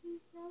talk to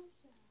Zozo.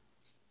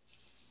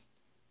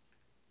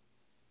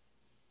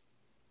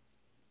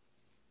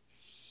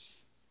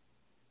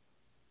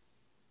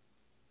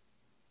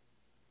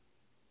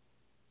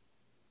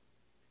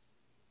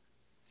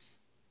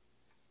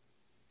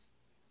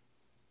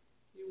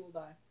 You will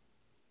die.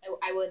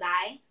 I will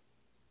die?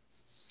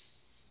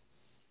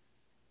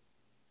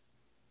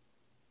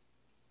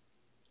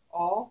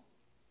 All?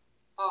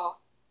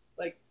 All.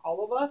 Like,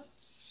 all of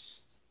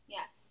us?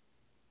 Yes.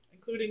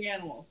 Including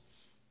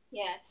animals?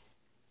 Yes.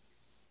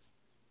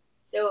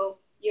 So,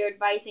 you're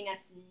advising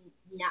us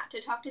not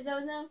to talk to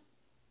Zozo?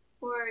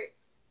 Or...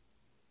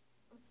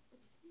 What's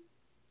his name?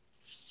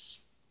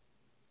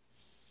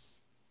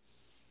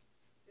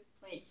 The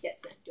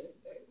planetship's not doing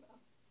very well.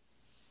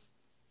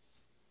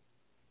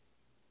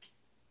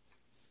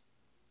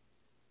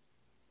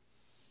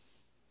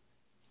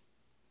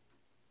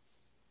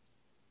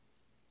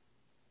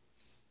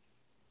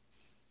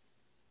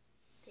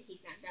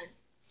 He's not done.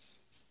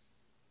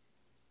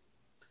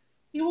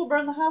 He will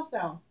burn the house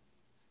down.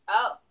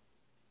 Oh.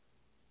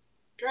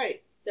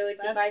 Great. So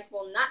it's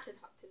advisable not to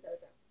talk to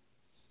Zozo.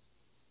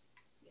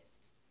 Yes.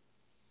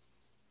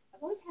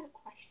 I've always had a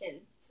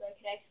question, so I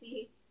could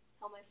actually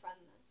tell my friend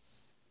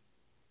this.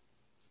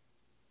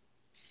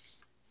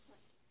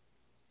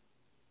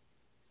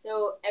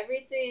 So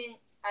everything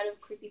out of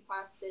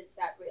creepypasta, is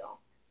that real?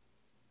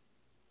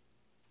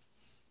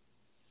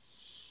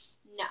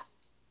 No.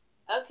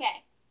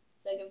 Okay.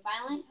 So I can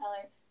finally tell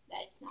her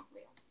that it's not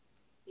real.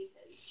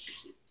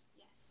 Because,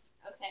 yes.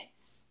 Okay.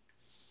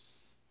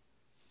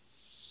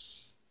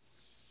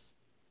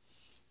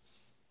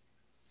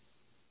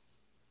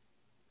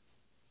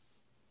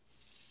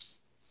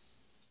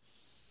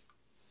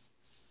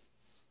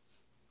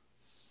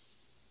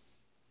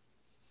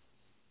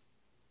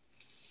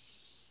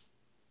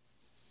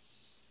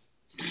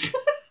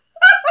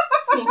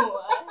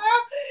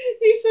 What?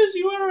 He says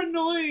you are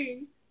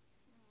annoying.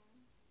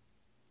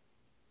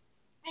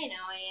 I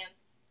know I am.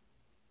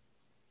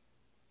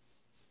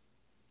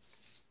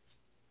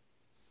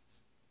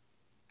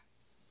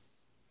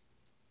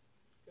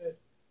 Good.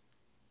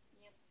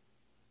 Yep.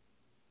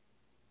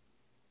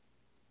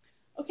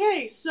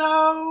 Okay,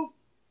 so...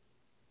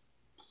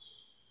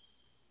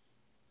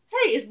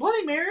 Hey, is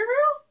Bloody Mary real?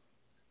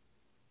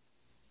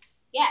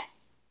 Yes.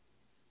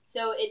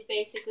 So it's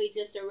basically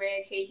just a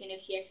rare occasion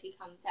if she actually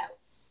comes out.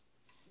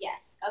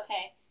 Yes.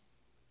 Okay.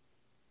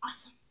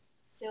 Awesome.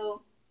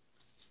 So...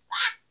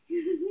 Ah!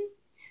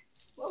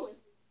 What was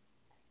it?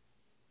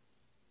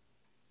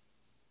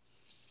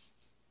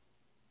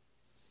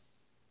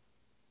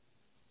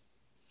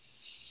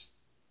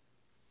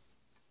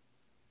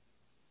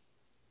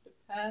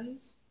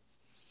 Depends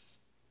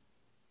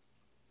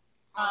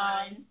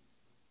On...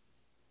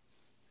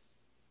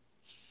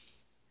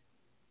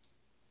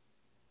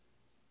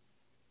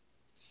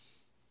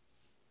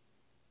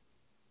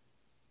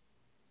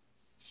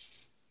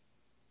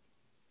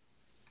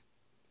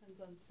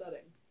 Depends on setting.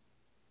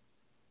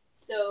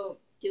 So,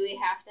 do we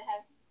have to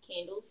have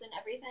candles and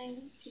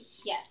everything?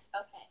 Yes.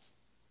 Okay.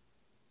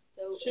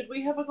 So Should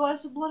we have a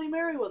glass of Bloody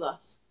Mary with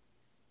us?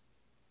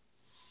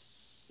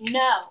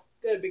 No.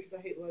 Good, because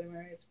I hate Bloody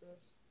Mary. It's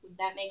gross. Would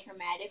that make her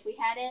mad if we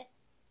had it?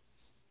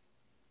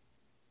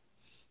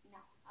 No.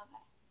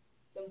 Okay.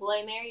 So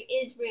Bloody Mary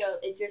is real.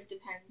 It just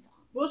depends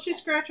on. Will she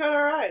scratch out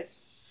our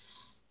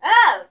eyes?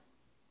 Oh!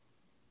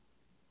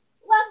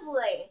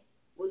 Lovely.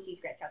 Will she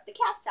scratch out the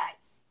cat's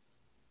eyes?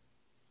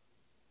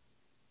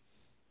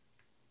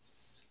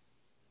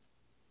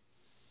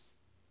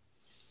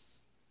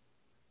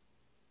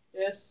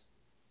 Yes.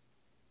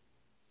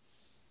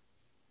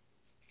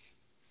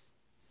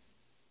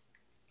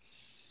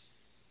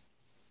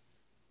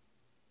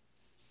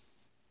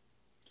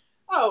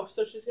 Oh,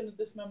 so she's going to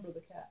dismember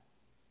the cat.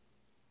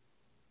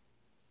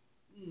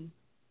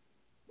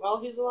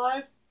 While he's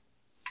alive?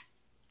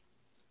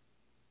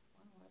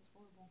 Wow, that's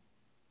horrible.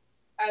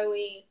 Are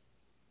we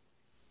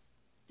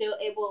still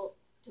able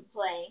to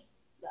play,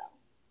 though?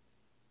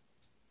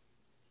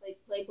 Like,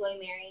 play Bloody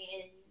Mary,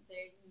 and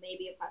there may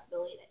be a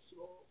possibility that she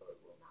will or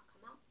will not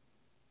come out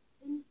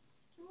and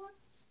kill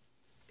us?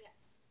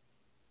 Yes.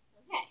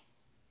 Okay.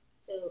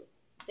 So,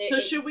 So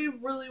should we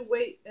really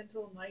wait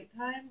until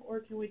nighttime, or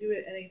can we do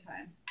it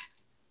anytime?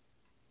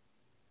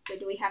 So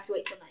do we have to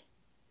wait till night?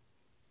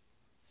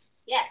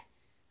 Yes.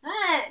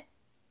 Ah.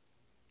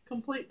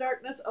 Complete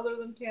darkness other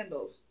than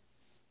candles.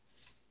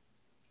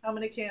 How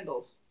many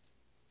candles?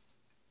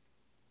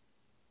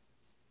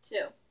 2.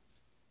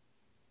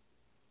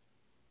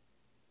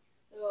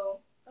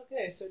 So.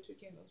 Okay, so 2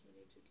 candles. We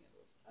need 2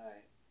 candles.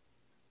 Alright.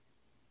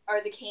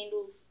 Are the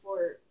candles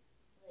for,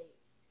 like,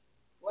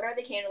 what are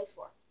the candles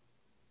for?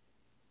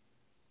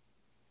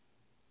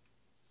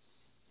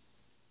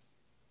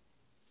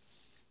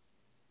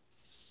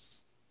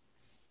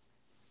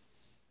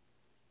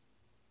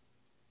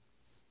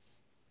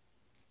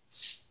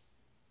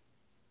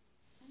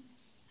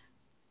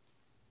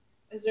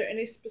 Is there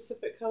any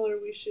specific color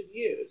we should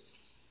use?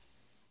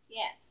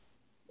 Yes.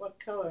 What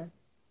color?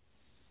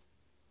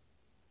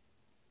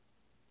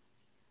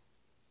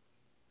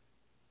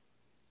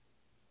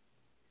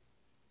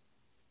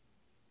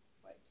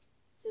 White.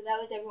 So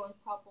that was everyone's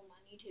problem on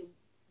YouTube.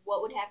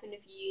 What would happen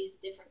if you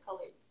used different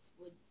colors?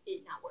 Would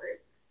it not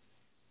work?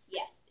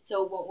 Yes.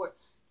 So it won't work.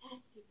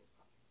 That's people's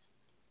problem.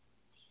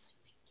 They use like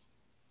pink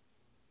candles.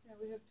 Yeah,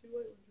 we have 2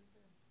 white ones right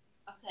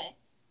there. Okay.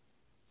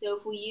 So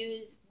if we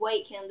use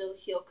white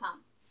candles, she'll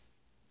come.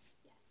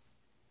 Yes.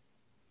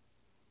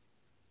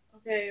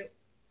 Okay.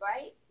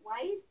 Right? Why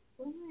is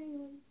Bloody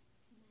always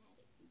mad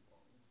at people?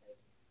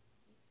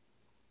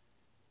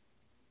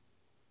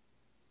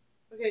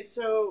 Okay,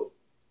 so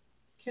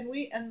can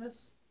we end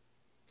this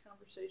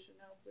conversation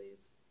now,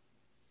 please?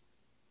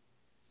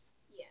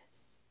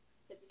 Yes.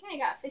 Because we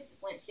kind of got to fix the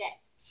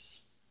planchette.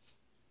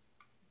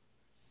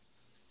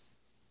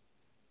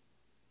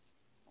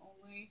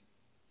 Only.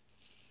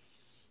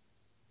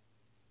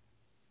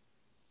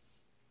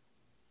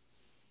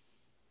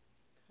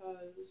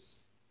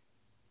 Because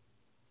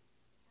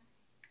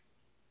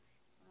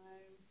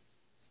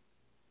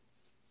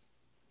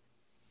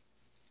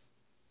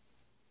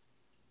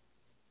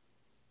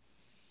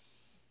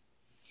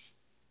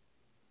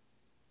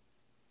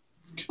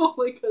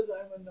only because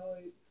I'm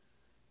annoyed.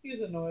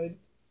 He's annoyed.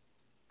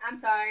 I'm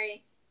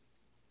sorry.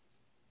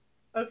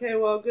 Okay,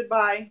 well,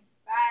 goodbye.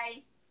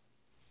 Bye.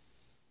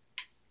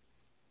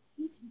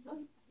 He's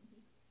annoyed by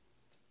me.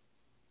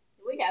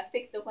 We gotta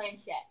fix the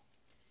planchette.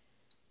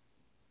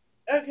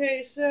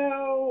 Okay,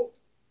 so,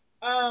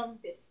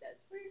 This does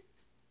work.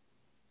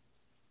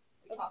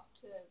 We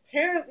talked to him.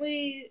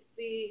 apparently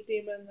the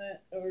demon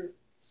that, or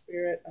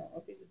spirit, I don't know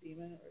if he's a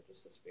demon or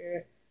just a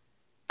spirit,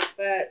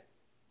 that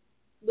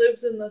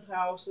lives in this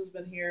house has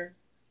been here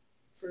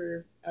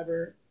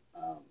forever,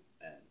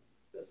 and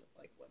doesn't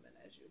like women,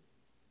 as you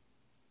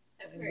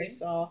plainly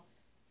saw.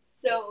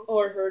 So,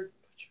 Or heard.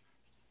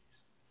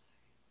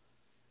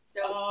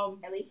 so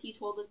at least he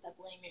told us that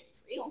Bloody Mary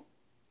is real.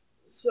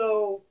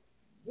 So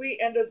we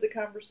ended the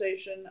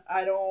conversation.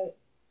 I don't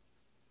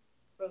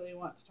really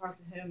want to talk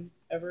to him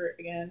ever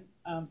again.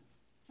 How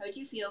would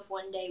you feel if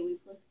one day we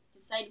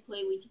decide to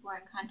play Ouija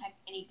board and contact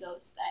any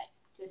ghost that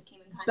just came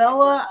in contact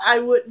Bella, with us? I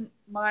wouldn't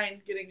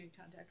mind getting in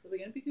contact with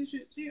again because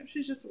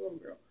she's just a little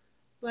girl.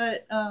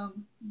 But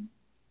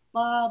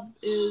Bob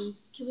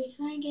is. Can we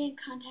try and get in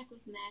contact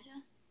with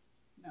Maja?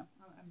 No,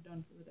 I'm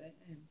done for the day.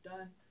 I am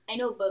done. I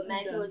know, but I'm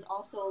Maja done. was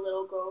also a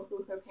little girl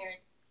who her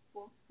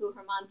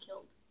mom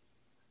killed.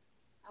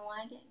 I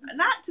want to get.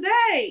 Not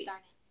today. Darn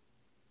it.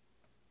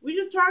 We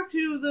just talked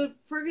to the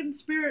friggin'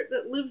 spirit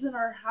that lives in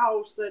our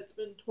house that's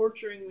been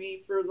torturing me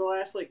for the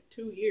last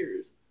 2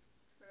 years.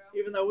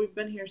 Even though we've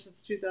been here since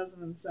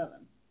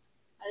 2007.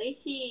 At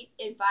least he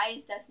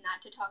advised us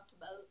not to talk to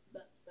Bo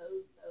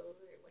or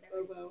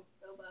whatever. Bobo.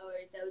 Bobo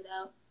or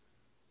Zozo.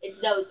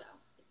 It's Zozo.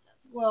 It's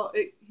Zozo. Well,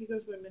 he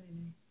goes by many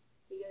names.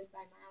 He goes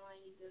by Mama,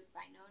 he goes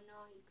by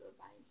Nono, he goes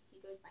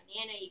by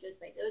Nana, he goes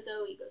by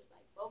Zozo, he goes by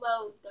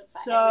Bobo, he goes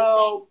by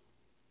everything.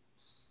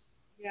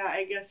 Yeah,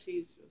 I guess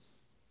he's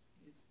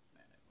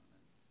mad at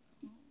women.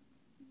 So.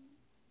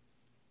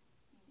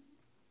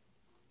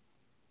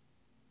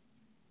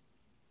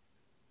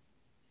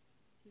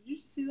 Did you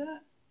see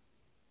that?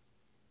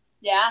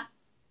 Yeah.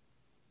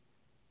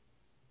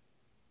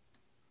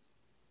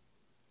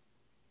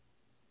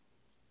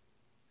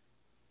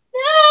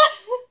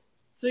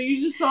 So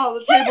you just saw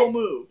the table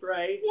move,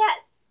 right? Yes.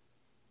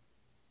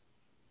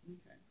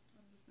 Okay.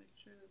 I'm just making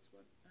sure that's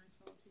what I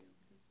saw too.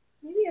 Because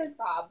Maybe it was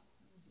Bob.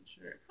 I wasn't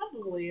sure. It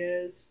probably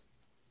is.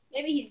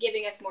 Maybe he's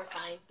giving us more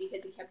signs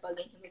because we kept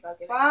bugging him about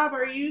giving Bob, us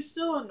are signs. you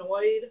still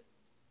annoyed?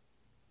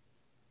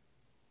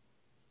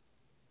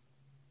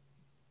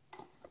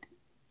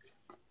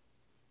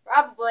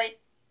 Probably.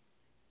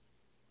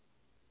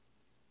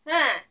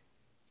 Huh.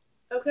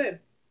 Okay.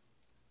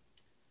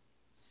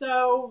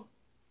 So,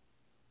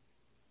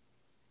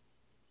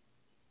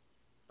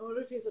 I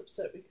wonder if he's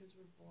upset because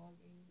we're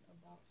vlogging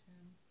about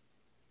him.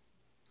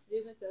 Do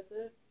you think that's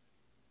it?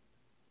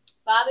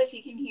 Bob, if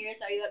you can hear us,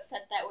 are you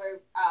upset that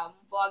we're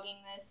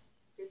vlogging this?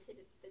 Just hit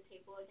the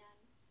table again.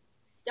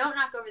 Don't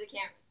knock over the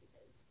cameras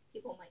because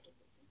people might get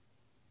dizzy.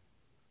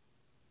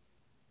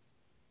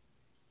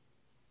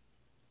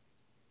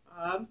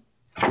 I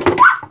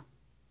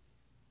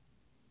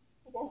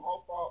don't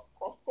like that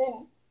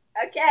question.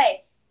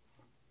 Okay.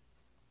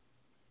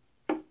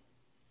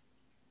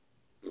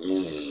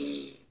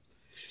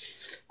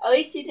 At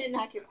least you didn't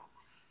knock your Papa.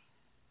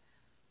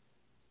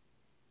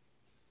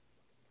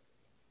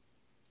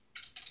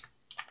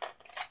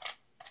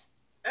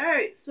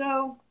 Alright,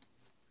 so.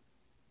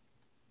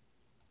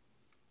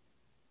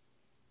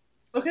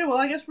 Okay, well,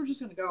 I guess we're just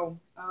gonna go.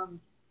 I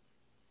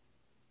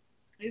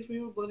guess we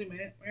have a Bloody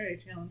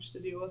Mary challenge to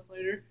deal with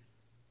later.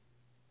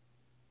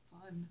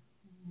 Fun.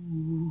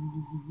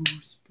 Ooh,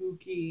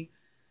 spooky.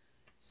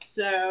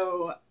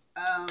 So,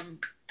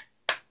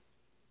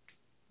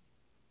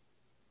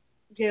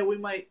 yeah, we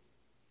might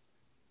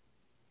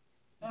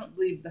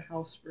leave the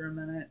house for a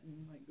minute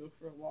and like go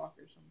for a walk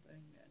or something.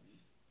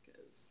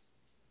 Because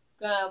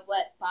Gonna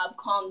let Bob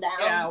calm down.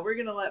 yeah, we're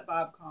gonna let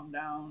Bob calm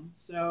down.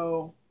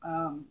 So,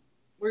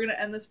 we're gonna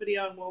end this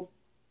video and we'll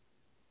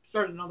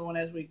start another one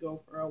as we go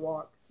for a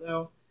walk.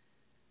 So,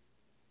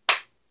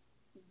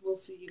 we'll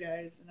see you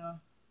guys in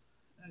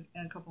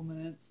a couple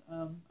minutes.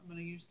 I'm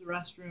gonna use the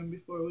restroom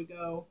before we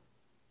go.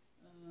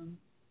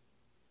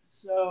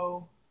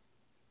 So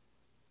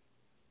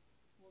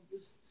we'll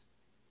just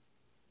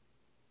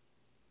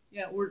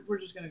we're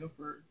just gonna go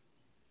for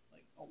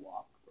like a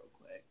walk real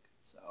quick.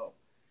 So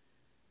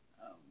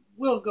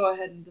we'll go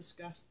ahead and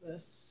discuss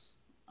this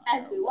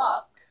As we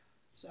walk.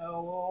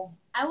 So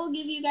I will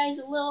give you guys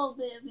a little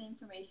bit of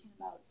information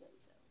about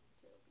Zozo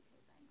too,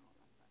 because I know a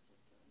lot about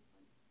Zozo,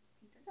 but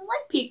he doesn't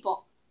like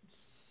people.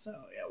 So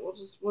yeah,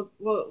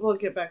 we'll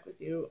get back with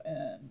you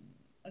in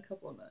a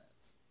couple of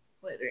minutes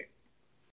later.